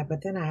with that.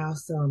 But then I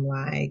also am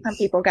like, Some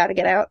people got to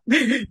get out.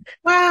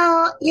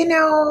 well,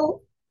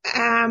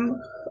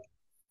 um,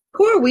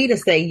 who are we to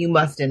say you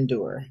must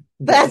endure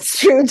this? That's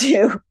true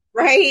too.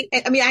 Right?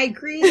 I mean, I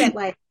agree that,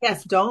 like,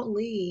 yes, don't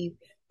leave,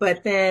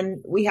 but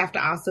then we have to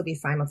also be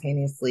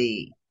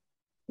simultaneously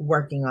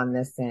working on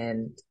this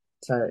end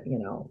to,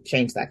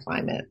 change that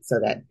climate so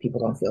that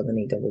people don't feel the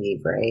need to leave,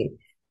 right?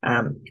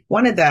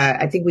 One of the,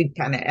 I think we've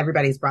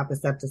everybody's brought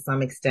this up to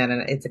some extent,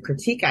 and it's a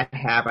critique I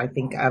have, I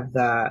think, of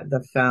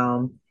the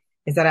film,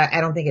 is that I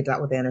don't think it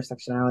dealt with the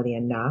intersectionality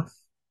enough.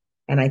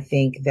 And I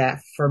think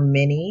that for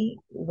many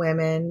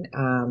women,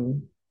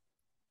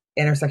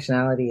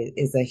 intersectionality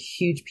is a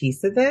huge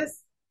piece of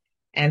this.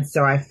 And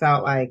so I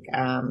felt like,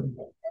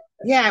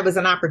 yeah, it was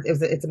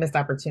it's a missed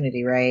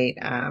opportunity, right?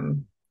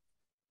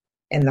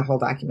 In the whole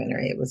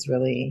documentary, it was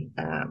really,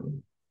 I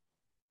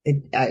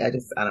don't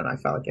know, I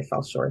felt like it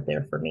fell short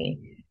there for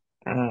me.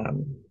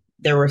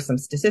 There were some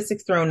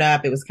statistics thrown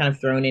up. It was kind of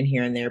thrown in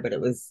here and there, but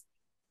it was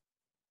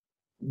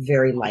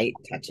very light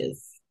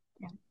touches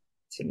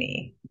to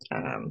me.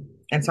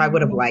 And so I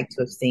would have liked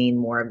to have seen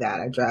more of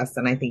that addressed.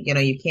 And I think,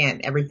 you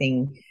can't,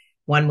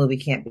 one movie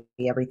can't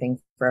be everything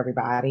for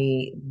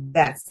everybody.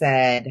 That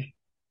said,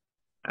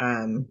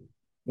 when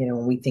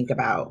we think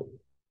about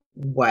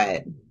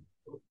what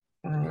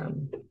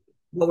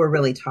we're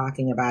really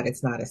talking about,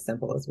 it's not as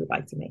simple as we'd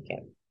like to make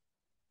it.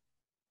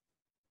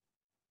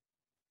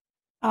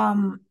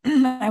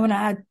 I want to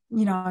add,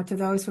 to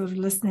those who are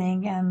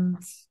listening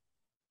and,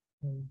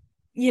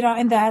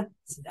 in that,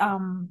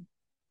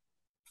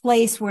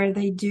 place where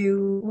they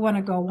do want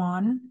to go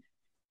on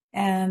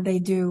and they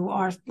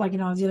are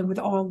dealing with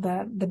all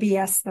the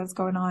BS that's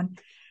going on,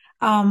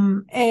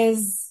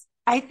 is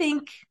I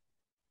think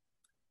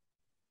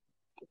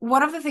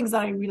one of the things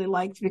that I really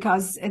liked,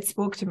 because it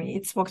spoke to me,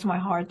 it spoke to my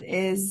heart,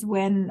 is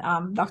when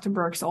Dr.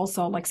 Burks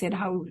also said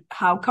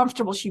how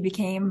comfortable she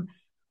became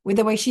with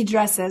the way she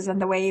dresses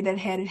and the way that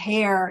had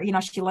hair,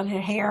 she let her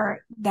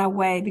hair that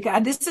way,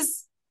 because this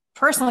is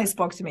personally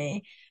spoke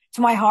to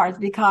my heart,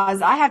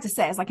 because I have to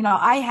say, it's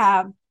I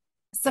have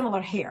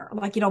similar hair,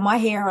 my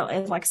hair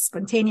is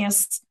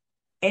spontaneous,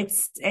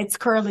 it's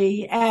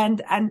curly,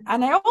 and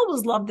I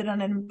always loved it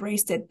and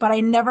embraced it, but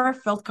I never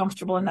felt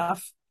comfortable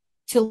enough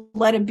to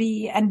let it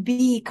be and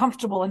be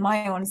comfortable in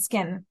my own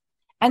skin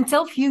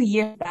until a few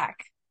years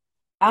back.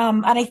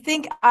 And I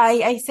think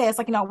I say it's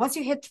once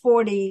you hit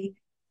 40,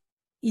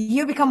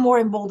 you become more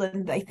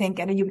emboldened, I think,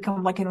 and you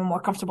become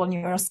more comfortable in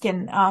your own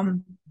skin.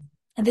 And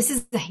this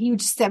is a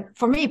huge step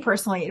for me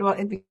personally.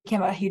 It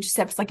became a huge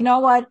step. It's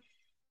what?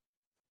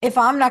 If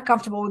I'm not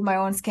comfortable with my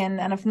own skin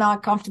and if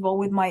not comfortable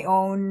with my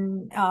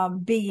own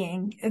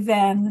being,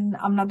 then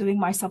I'm not doing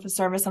myself a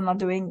service. I'm not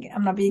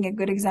being a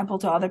good example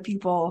to other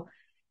people.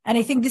 And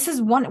I think this is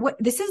a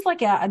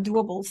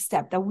doable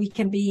step that we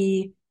can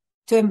be,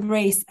 to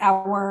embrace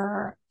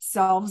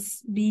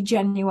ourselves, be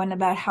genuine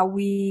about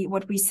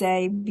what we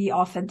say, be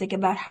authentic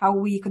about how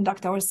we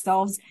conduct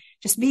ourselves,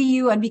 just be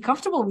you and be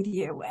comfortable with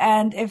you.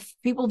 And if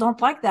people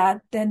don't like that,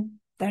 then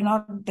they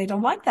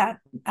don't like that.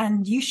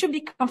 And you should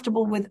be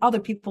comfortable with other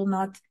people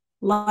not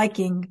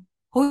liking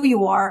who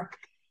you are.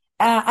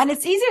 And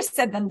it's easier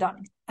said than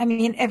done. I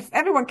mean, if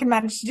everyone can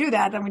manage to do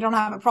that, then we don't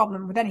have a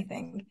problem with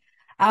anything.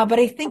 But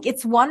I think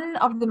it's one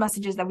of the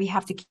messages that we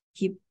have to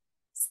keep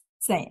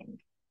saying.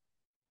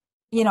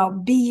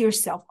 Be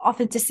yourself.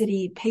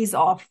 Authenticity pays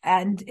off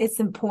and it's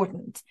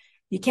important.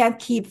 You can't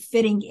keep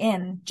fitting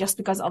in just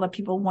because other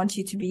people want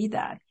you to be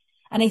that.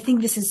 And I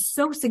think this is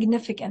so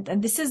significant.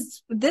 And this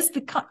is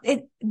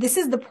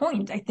the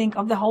point, I think,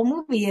 of the whole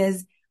movie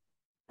is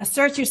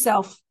assert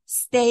yourself,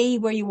 stay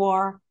where you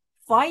are,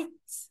 fight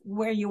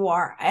where you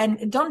are,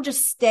 and don't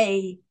just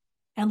stay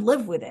and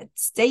live with it.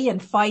 Stay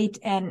and fight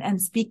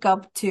and speak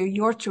up to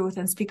your truth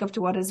and speak up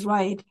to what is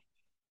right.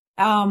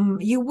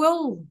 You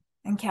will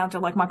encounter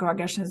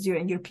microaggressions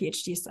during your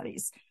PhD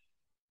studies.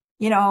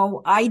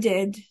 I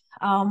did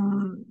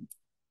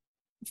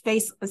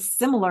face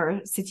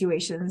similar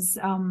situations.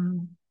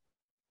 And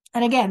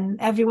again,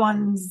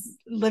 everyone's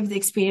lived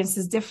experience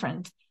is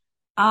different.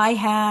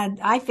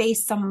 I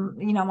faced some,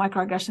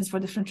 microaggressions for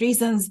different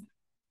reasons,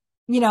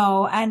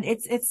 and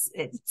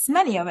it's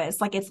many of it.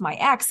 It's my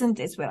accent,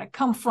 it's where I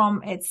come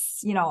from,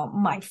 it's,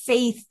 my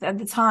faith at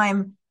the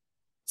time.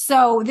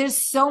 So there's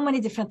so many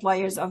different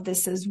layers of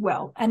this as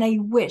well. And I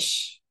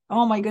wish,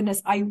 oh my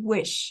goodness, I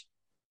wish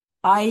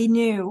I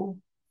knew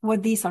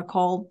what these are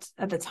called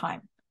at the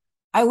time.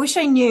 I wish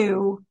I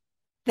knew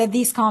that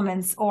these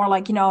comments or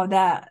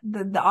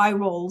the eye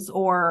rolls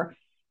or,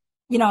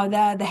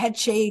 the head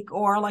shake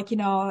or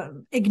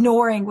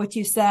ignoring what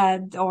you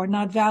said or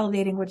not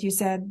validating what you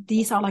said.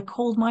 These are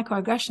cold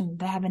microaggression.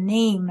 They have a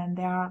name and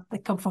they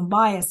come from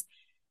bias.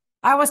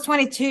 I was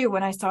 22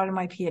 when I started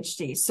my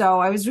PhD. So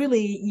I was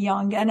really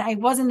young and I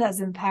wasn't as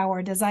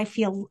empowered as I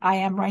feel I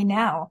am right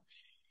now.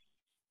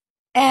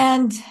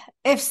 And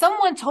if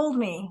someone told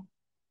me,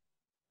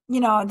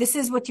 this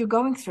is what you're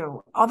going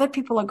through. Other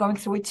people are going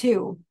through it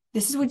too.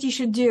 This is what you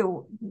should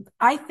do.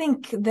 I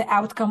think the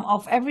outcome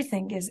of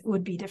everything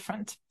would be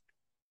different.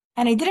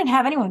 And I didn't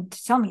have anyone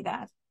to tell me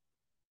that.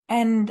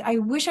 And I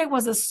wish I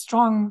was as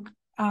strong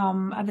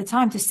at the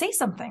time to say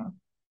something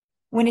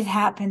when it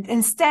happened.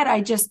 Instead,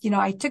 I just,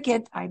 I took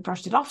it, I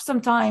brushed it off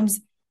sometimes.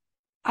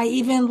 I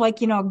even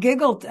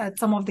giggled at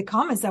some of the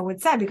comments I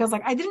would say because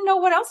I didn't know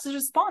what else to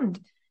respond.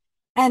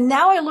 And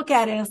now I look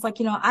at it and it's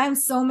I'm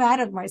so mad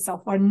at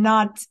myself for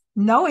not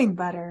knowing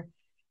better.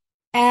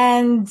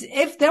 And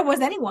if there was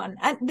anyone,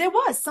 and there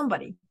was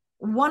somebody,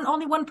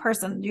 only one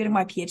person during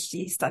my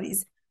PhD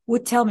studies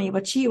would tell me,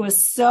 but she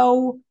was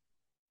so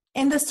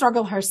in the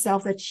struggle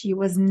herself that she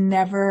was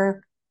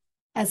never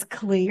as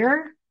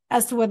clear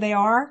as to what they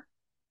are.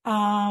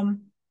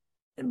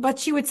 But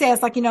she would say,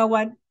 it's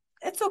what?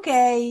 It's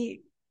okay.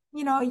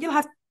 You'll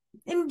have to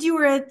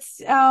endure it.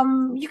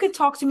 You can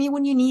talk to me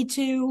when you need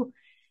to.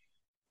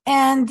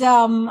 And,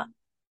 I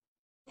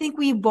think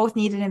we both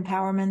needed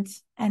empowerment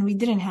and we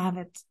didn't have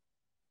it.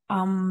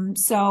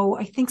 So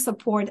I think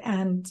support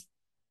and,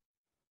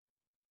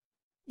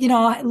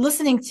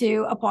 listening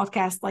to a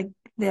podcast like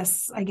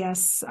this, I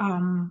guess,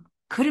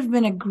 could have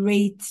been a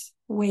great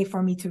way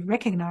for me to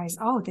recognize,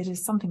 oh, there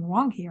is something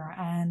wrong here.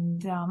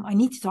 And, I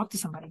need to talk to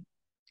somebody.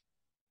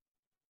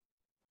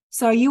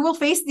 So you will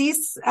face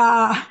these,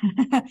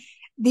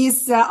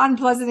 these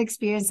unpleasant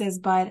experiences,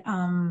 but,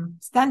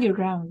 stand your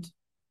ground.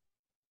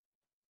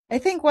 I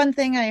think one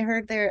thing I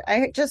heard there,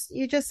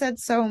 you just said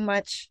so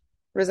much,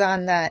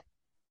 Razan, that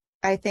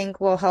I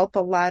think will help a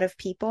lot of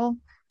people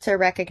to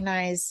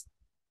recognize,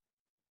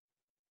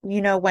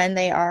 when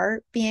they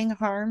are being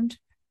harmed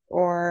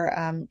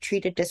or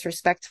treated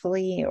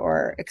disrespectfully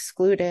or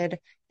excluded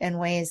in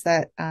ways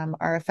that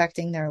are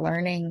affecting their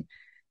learning.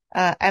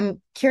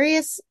 I'm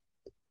curious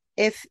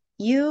if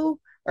you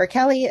or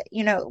Kelly,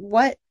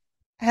 what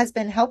has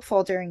been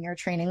helpful during your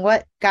training?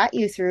 What got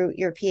you through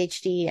your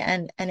PhD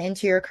and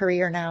into your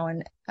career now?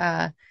 And,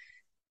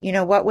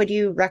 what would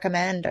you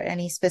recommend?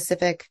 Any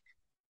specific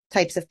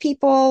types of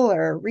people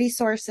or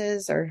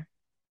resources or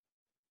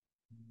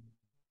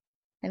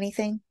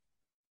anything?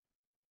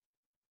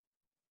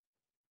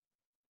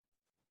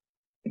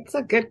 It's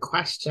a good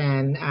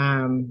question.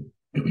 I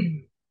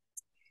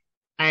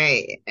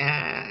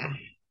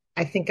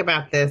think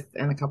about this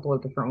in a couple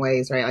of different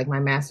ways, right? Like my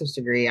master's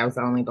degree, I was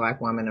the only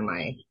Black woman in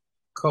my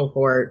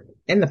cohort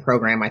in the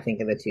program, I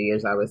think in the 2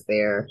 years I was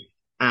there,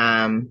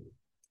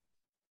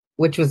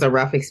 which was a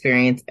rough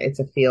experience. It's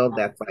a field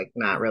that's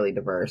not really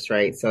diverse,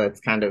 right? So it's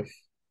kind of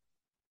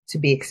to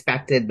be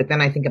expected. But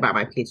then I think about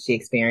my PhD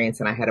experience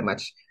and I had a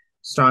much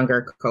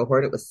stronger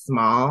cohort. It was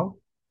small,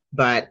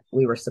 but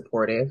we were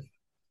supportive.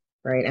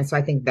 Right. And so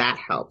I think that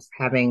helps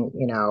having,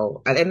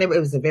 and it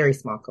was a very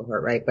small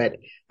cohort, right? But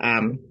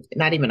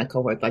not even a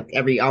cohort,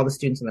 all the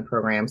students in the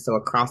program. So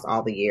across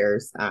all the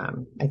years,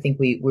 I think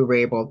we were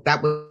able,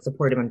 that was a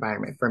supportive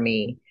environment for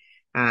me.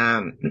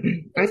 I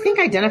think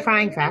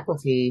identifying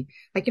faculty,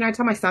 I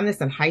tell my son this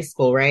in high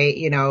school, right?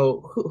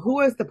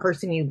 Who is the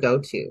person you go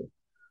to?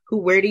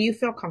 Where do you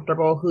feel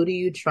comfortable? Who do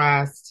you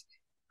trust?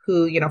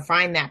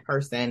 Find that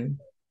person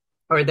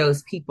or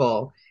those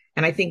people.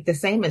 And I think the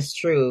same is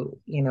true,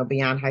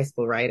 beyond high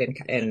school, right?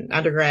 And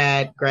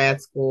undergrad, grad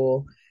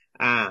school,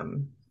 at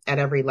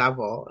every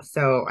level.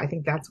 So I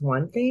think that's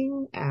one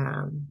thing.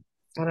 I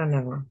don't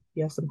know.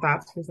 You have some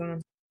thoughts,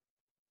 Suzanne?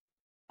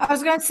 I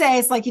was going to say,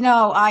 it's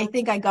I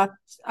think I got,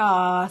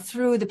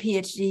 through the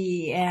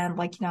PhD and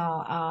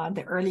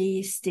the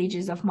early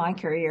stages of my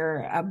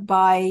career,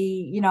 by,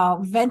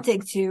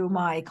 venting to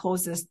my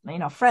closest,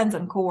 friends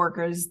and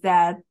coworkers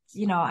that,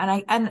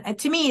 and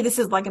to me, this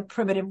is like a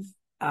primitive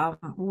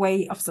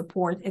way of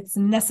support. It's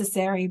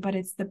necessary, but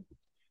it's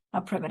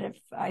not primitive.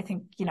 I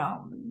think,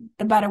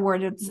 the better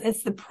word,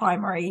 it's the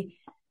primary.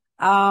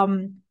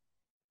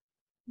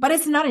 But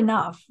it's not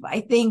enough, I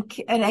think.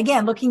 And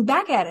again, looking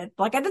back at it,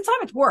 at the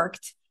time it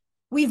worked.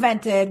 We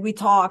vented, we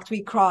talked,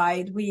 we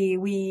cried, we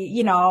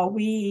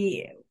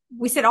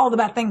said all the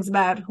bad things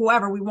about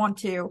whoever we want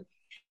to.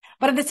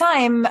 But at the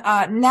time,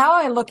 now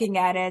I'm looking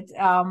at it,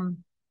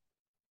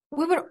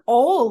 we were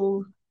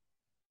all,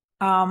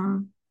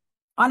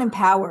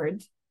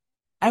 unempowered,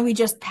 and we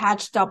just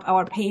patched up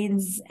our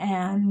pains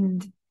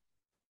and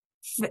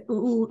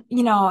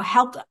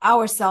helped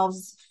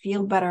ourselves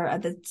feel better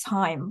at the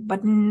time,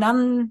 but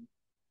none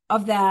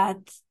of that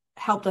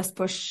helped us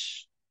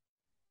push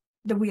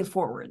the wheel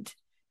forward.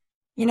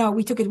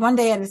 We took it one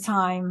day at a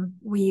time.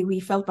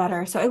 We felt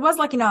better. So it was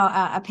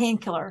a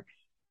painkiller,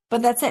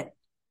 but that's it.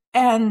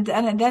 And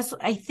that's,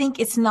 I think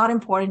it's not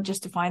important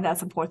just to find that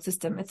support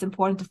system. It's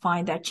important to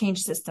find that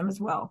change system as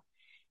well.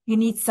 You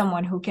need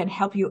someone who can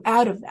help you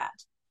out of that.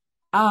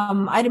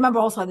 I remember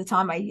also at the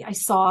time I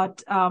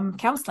sought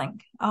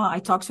counseling. I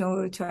talked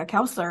to a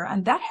counselor,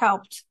 and that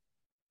helped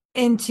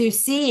into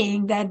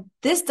seeing that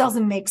this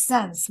doesn't make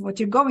sense.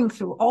 What you're going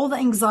through, all the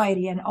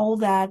anxiety and all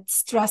that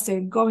stress that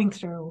you're going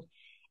through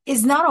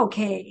is not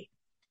okay.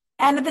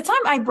 And at the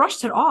time I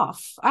brushed it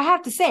off. I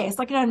have to say, it's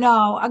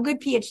no, a good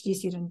PhD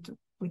student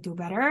we do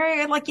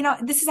better. Like,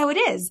 this is how it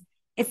is.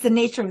 It's the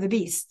nature of the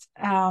beast.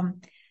 But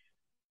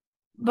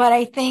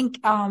I think,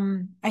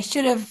 I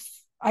should have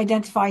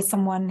identified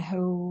someone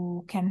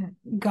who can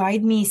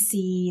guide me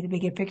see the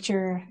bigger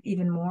picture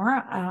even more.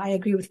 I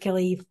agree with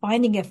Kelly,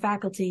 finding a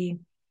faculty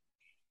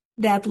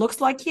that looks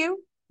like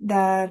you,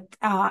 that,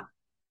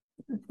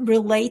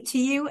 relate to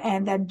you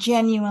and that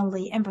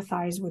genuinely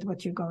empathize with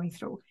what you're going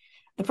through.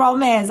 The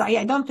problem is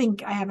I don't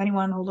think I have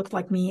anyone who looked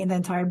like me in the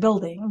entire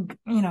building,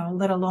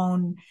 let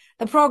alone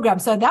the program.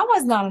 So that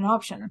was not an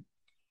option.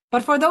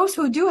 But for those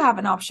who do have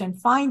an option,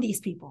 find these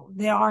people.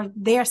 They are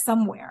there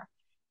somewhere.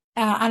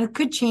 And it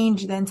could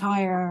change the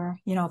entire,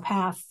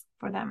 path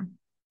for them.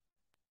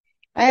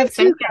 I have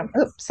two.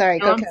 Oops, sorry.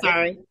 Oh, I'm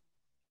sorry.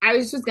 I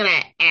was just going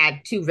to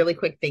add two really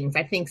quick things.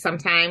 I think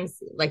sometimes,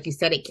 like you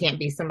said, it can't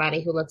be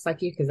somebody who looks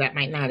like you because that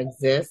might not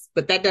exist,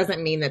 but that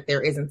doesn't mean that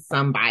there isn't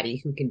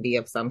somebody who can be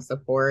of some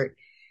support.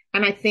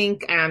 And I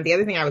think the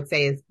other thing I would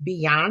say is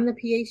beyond the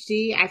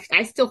PhD,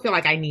 I still feel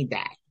like I need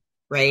that,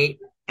 right?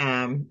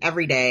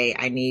 Every day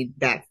I need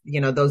that,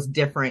 those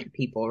different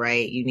people,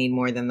 right? You need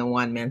more than the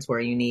one mentor.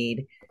 You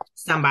need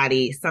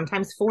somebody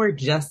sometimes for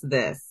just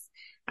this.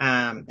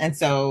 And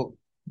so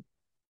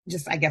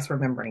just, I guess,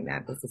 remembering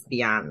that this is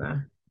beyond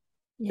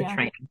the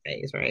training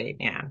phase, right?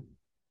 Yeah.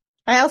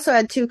 I also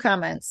had two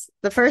comments.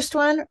 The first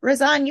one,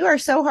 Razan, you are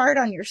so hard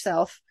on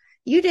yourself.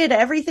 You did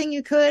everything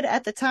you could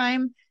at the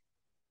time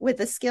with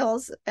the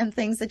skills and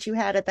things that you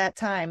had at that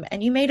time,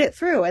 and you made it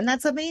through, and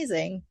that's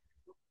amazing.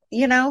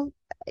 And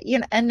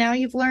now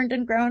you've learned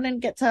and grown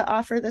and get to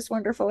offer this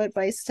wonderful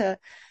advice to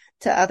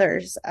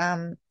others.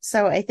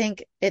 So I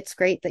think it's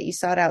great that you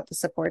sought out the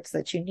supports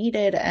that you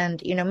needed,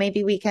 and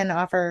maybe we can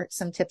offer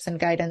some tips and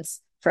guidance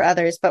for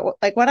others. But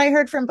like what I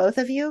heard from both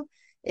of you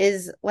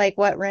is like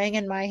what rang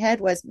in my head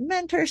was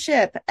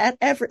mentorship at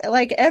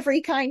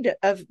every kind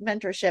of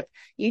mentorship.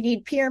 You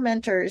need peer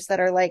mentors that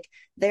are like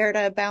there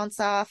to bounce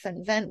off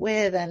and vent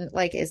with, and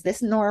like, is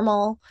this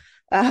normal?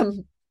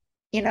 Kind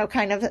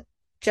of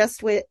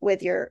just with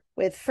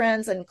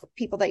friends and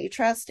people that you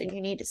trust. And you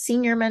need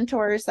senior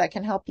mentors that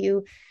can help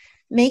you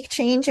make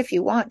change if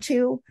you want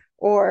to,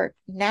 or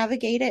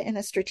navigate it in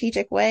a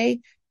strategic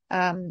way.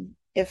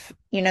 If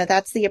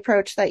that's the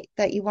approach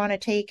that you want to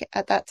take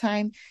at that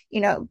time,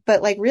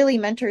 but like really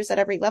mentors at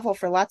every level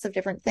for lots of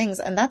different things.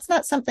 And that's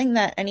not something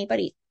that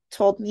anybody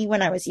told me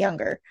when I was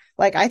younger.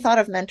 Like, I thought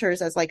of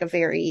mentors as like a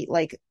very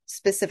like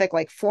specific,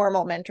 like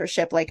formal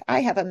mentorship. Like, I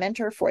have a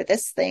mentor for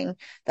this thing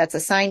that's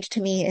assigned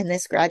to me in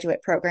this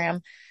graduate program,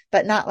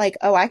 but not like,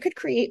 oh, I could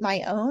create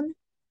my own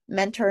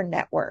mentor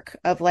network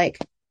of like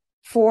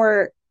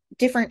 4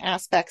 different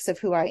aspects of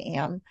who I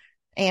am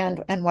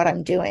and what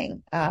I'm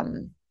doing.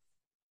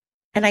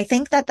 And I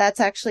think that that's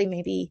actually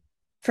maybe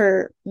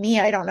for me,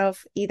 I don't know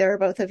if either or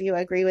both of you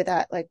agree with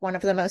that. Like, one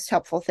of the most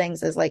helpful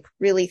things is like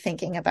really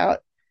thinking about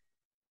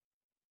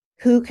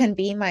who can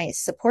be my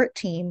support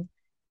team,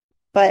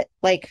 but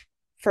like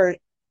for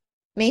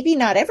maybe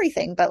not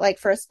everything, but like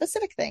for a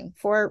specific thing,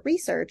 for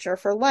research or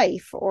for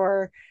life,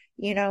 or,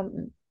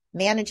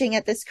 managing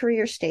at this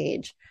career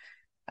stage,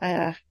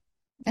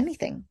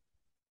 anything.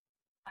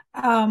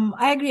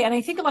 I agree. And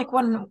I think like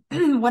one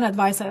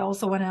advice I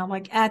also want to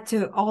like add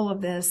to all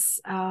of this,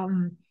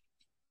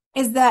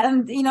 is that,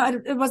 and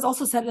it was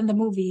also said in the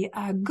movie,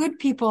 good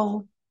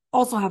people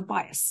also have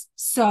bias.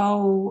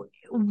 So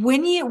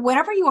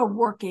whenever you are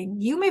working,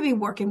 you may be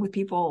working with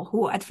people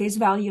who at face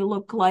value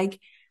look like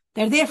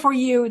they're there for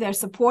you, they're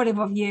supportive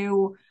of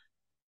you,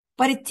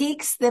 but it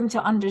takes them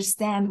to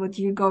understand what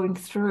you're going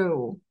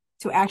through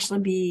to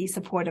actually be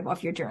supportive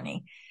of your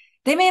journey.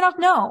 They may not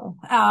know.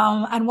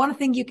 And one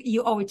thing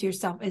you owe it to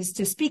yourself is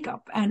to speak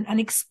up and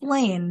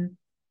explain.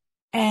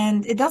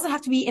 And it doesn't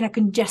have to be in a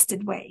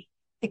congested way.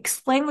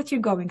 Explain what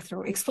you're going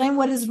through. Explain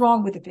what is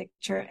wrong with the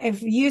picture.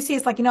 If you see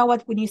it's like,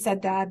 what, when you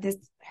said that, this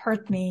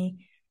hurt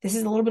me. This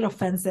is a little bit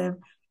offensive.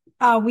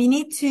 We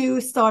need to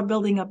start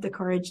building up the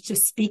courage to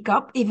speak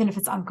up, even if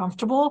it's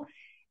uncomfortable.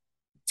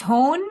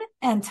 Tone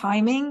and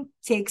timing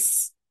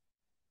is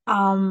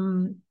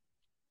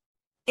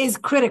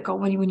critical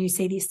when you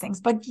say these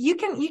things, but you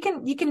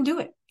can do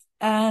it.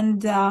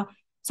 And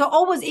so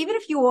always, even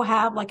if you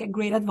have like a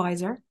great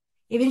advisor,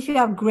 even if you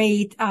have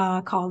great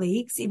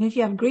colleagues, even if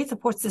you have a great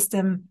support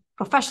system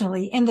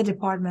professionally in the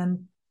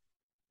department,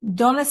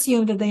 don't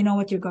assume that they know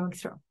what you're going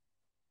through.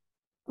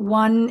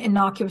 One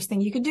innocuous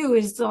thing you could do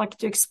is to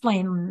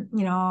explain,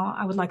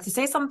 I would like to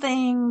say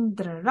something,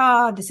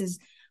 this is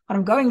what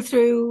I'm going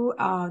through.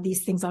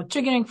 These things are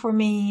triggering for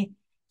me.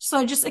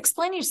 So just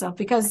explain yourself,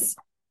 because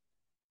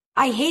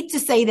I hate to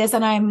say this,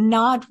 and I'm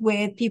not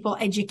with people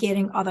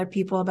educating other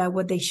people about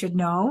what they should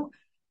know.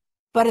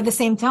 But at the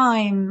same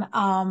time,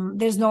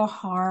 there's no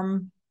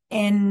harm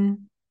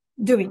in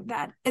doing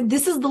that.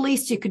 This is the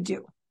least you could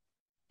do.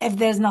 If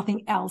there's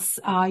nothing else,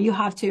 you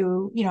have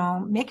to,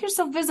 make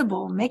yourself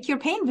visible, make your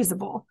pain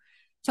visible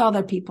to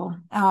other people,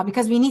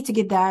 because we need to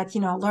get that,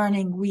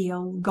 learning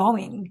wheel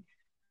going,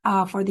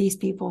 for these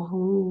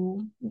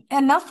people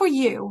and not for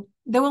you.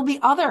 There will be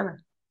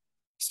other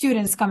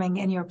students coming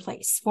in your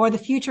place for the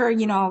future,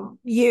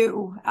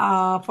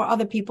 for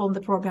other people in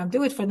the program,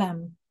 do it for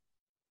them.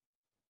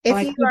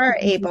 If you are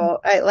able,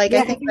 I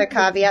Yeah. think the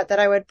caveat that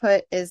I would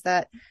put is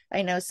that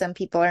I know some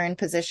people are in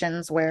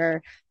positions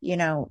where,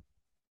 in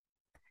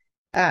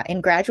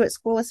graduate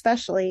school,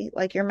 especially,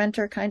 like your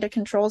mentor kind of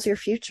controls your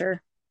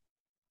future.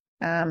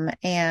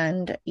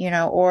 And,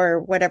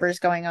 or whatever's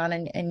going on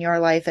in your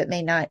life, it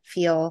may not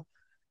feel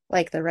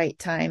like the right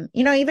time.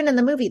 Even in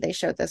the movie, they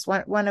showed this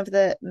one of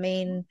the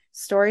main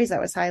stories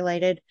that was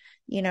highlighted,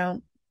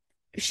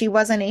 she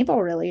wasn't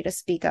able really to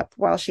speak up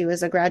while she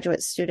was a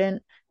graduate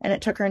student. And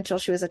it took her until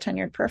she was a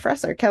tenured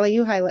professor. Kelly,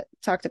 you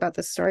talked about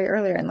this story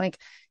earlier, and like,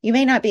 you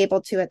may not be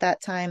able to at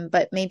that time,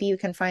 but maybe you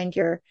can find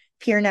your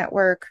peer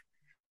network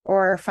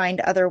or find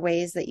other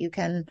ways that you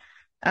can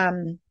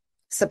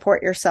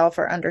support yourself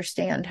or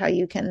understand how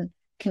you can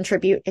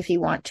contribute if you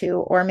want to.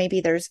 Or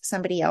maybe there's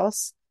somebody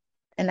else,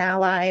 an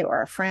ally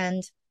or a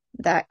friend,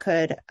 that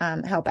could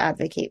help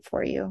advocate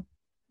for you.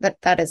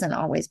 That isn't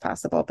always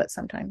possible, but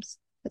sometimes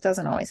it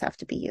doesn't always have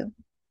to be you.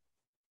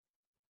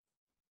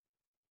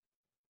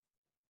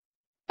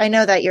 I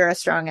know that you're a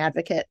strong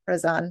advocate,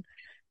 Razan,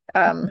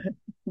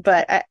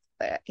 but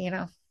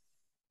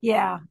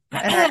yeah,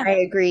 and I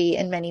agree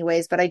in many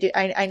ways, but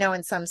I know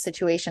in some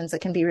situations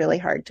it can be really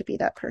hard to be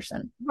that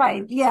person.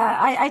 Right. Yeah,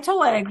 I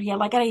totally agree.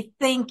 Like, I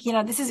think,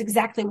 this is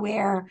exactly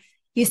where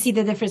you see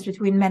the difference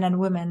between men and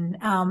women.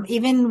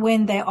 Even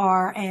when they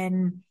are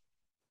in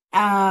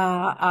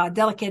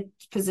delicate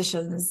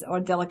positions or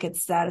delicate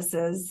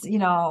statuses,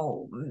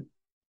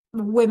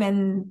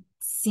 women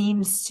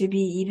seems to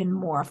be even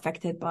more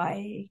affected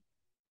by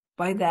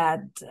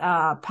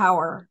that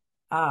power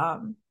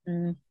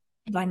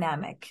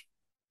dynamic.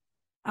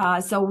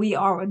 So we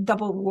are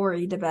double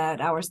worried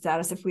about our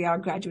status if we are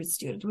graduate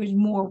students. We're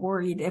more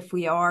worried if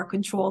we are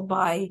controlled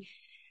by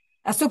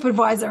a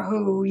supervisor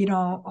who,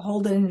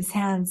 hold in his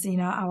hands,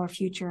 our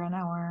future and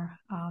our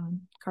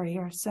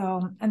career.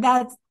 So, and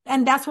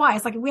that's why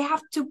it's like we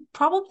have to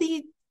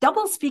probably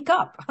double speak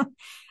up,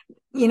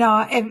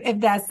 if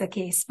that's the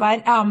case.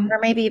 But or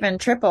maybe even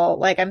triple.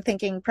 Like, I'm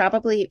thinking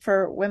probably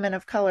for women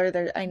of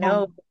color, I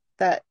know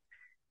that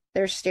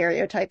there's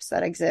stereotypes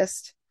that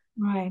exist.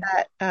 Right.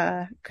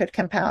 That could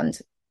compound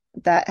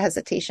that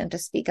hesitation to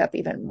speak up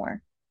even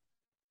more.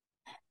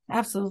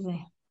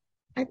 Absolutely.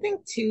 I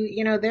think too,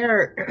 there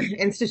are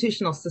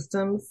institutional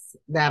systems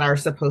that are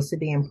supposed to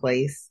be in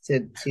place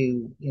to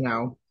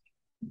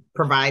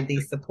provide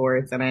these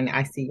supports. And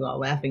I see you all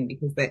laughing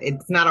because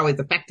it's not always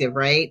effective,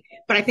 right?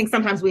 But I think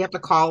sometimes we have to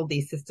call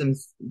these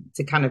systems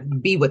to kind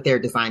of be what they're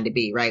designed to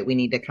be, right? We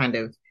need to kind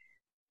of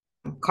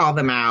call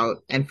them out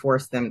and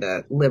force them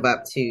to live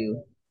up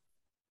to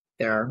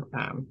their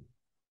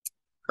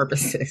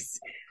purposes.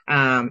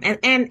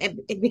 And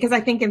because I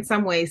think in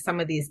some ways,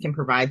 some of these can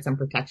provide some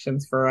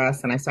protections for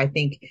us. And so I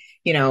think,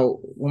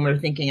 when we're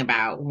thinking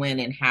about when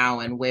and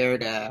how and where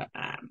to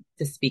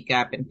speak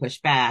up and push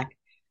back,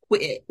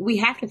 we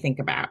have to think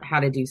about how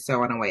to do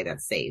so in a way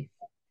that's safe,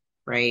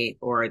 right?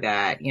 Or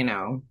that, we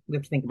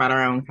have to think about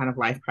our own kind of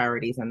life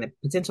priorities and the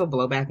potential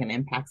blowback and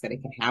impacts that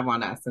it can have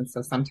on us. And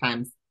so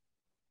sometimes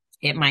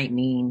it might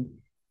mean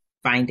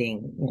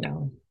finding,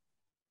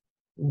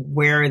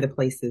 where are the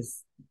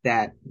places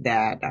that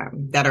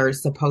are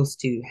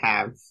supposed to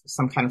have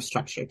some kind of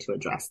structure to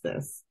address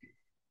this,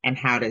 and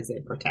how does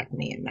it protect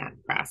me in that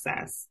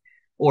process,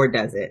 or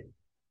does it?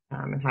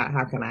 And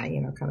how can I,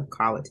 kind of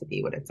call it to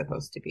be what it's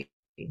supposed to be?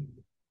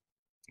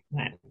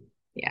 But,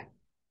 yeah,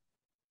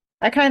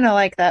 I kind of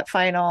like that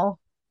final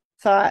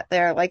thought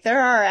there. Like,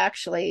 there are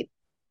actually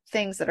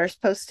things that are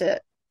supposed to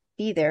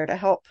be there to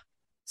help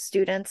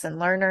students and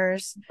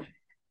learners.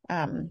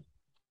 Find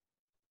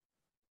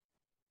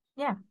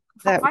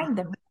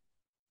them.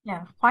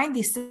 Yeah, find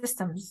these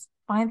systems,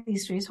 find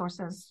these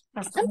resources.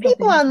 Some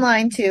people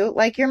online too,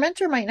 like your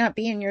mentor might not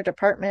be in your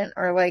department,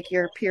 or like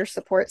your peer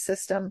support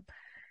system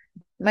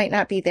might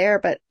not be there,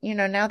 but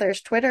now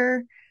there's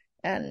Twitter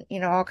and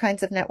all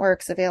kinds of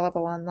networks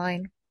available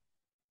online.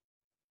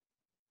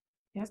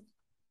 Yes.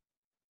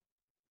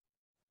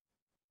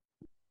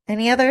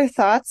 Any other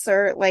thoughts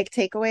or like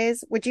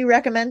takeaways? Would you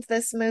recommend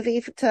this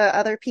movie to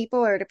other people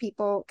or to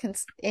people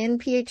in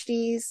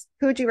PhDs?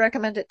 Who would you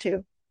recommend it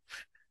to?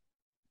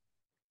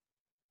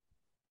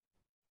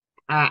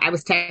 I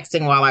was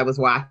texting while I was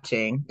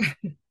watching.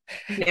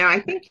 I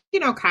think,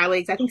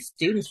 colleagues, I think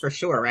students for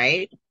sure,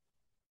 right?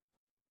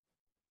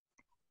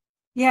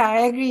 Yeah,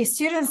 I agree.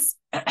 Students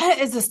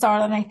is the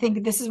start. And I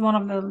think this is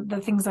one of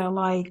the things I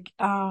like,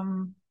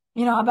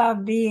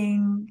 about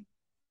being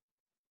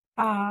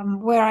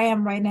where I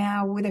am right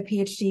now with a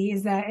PhD,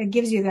 is that it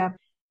gives you that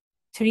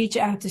to reach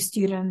out to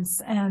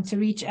students and to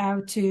reach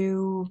out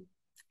to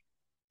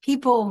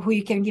people who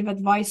you can give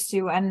advice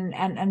to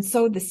and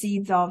sow the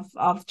seeds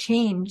of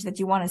change that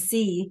you want to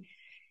see.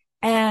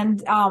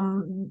 And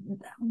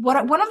one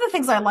of the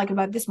things I like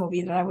about this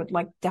movie that I would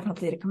like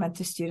definitely recommend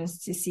to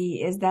students to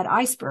see is that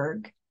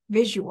iceberg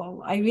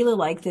visual. I really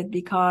liked it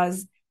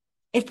because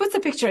it puts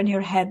a picture in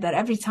your head that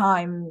every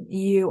time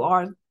you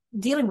are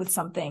dealing with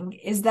something,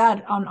 is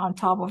that on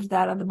top of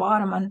that at the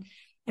bottom? And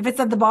if it's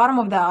at the bottom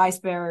of the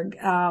iceberg,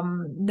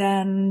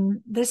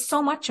 then there's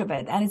so much of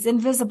it and it's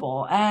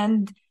invisible,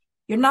 and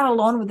you're not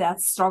alone with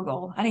that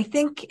struggle. And I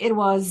think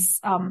it's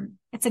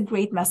a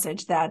great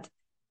message that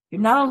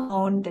you're not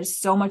alone. There's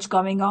so much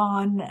going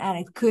on and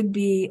it could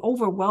be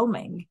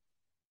overwhelming.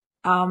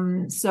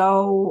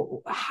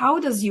 So how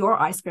does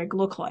your iceberg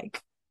look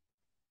like?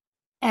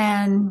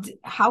 And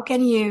how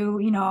can you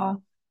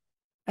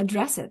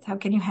address it? How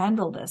can you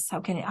handle this?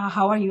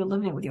 How are you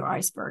living with your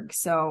iceberg?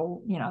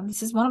 So,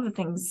 this is one of the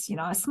things,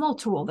 a small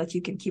tool that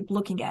you can keep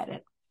looking at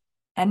it.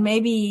 And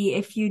maybe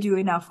if you do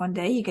enough one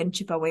day, you can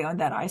chip away on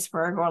that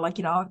iceberg, or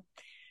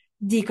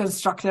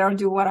deconstruct it or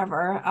do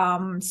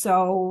whatever.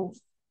 So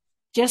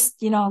just,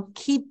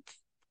 keep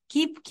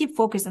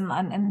focusing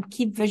and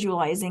keep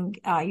visualizing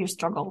your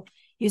struggle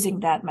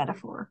using that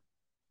metaphor.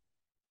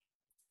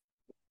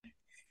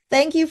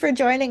 Thank you for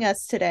joining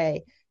us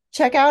today.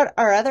 Check out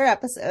our other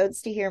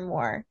episodes to hear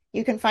more.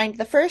 You can find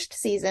the first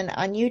season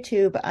on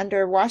YouTube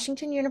under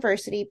Washington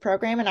University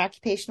Program and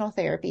Occupational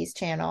Therapies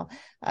channel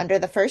under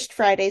the First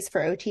Fridays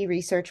for OT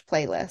Research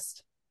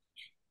playlist.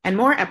 And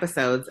more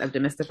episodes of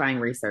Demystifying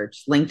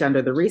Research linked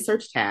under the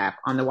Research tab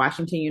on the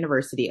Washington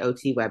University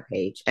OT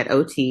webpage at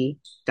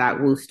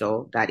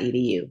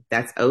ot.wustl.edu.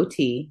 That's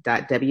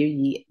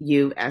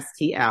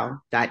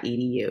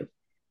ot.wustl.edu.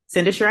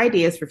 Send us your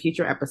ideas for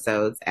future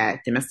episodes at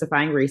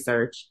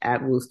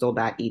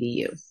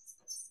demystifyingresearch@wustl.edu.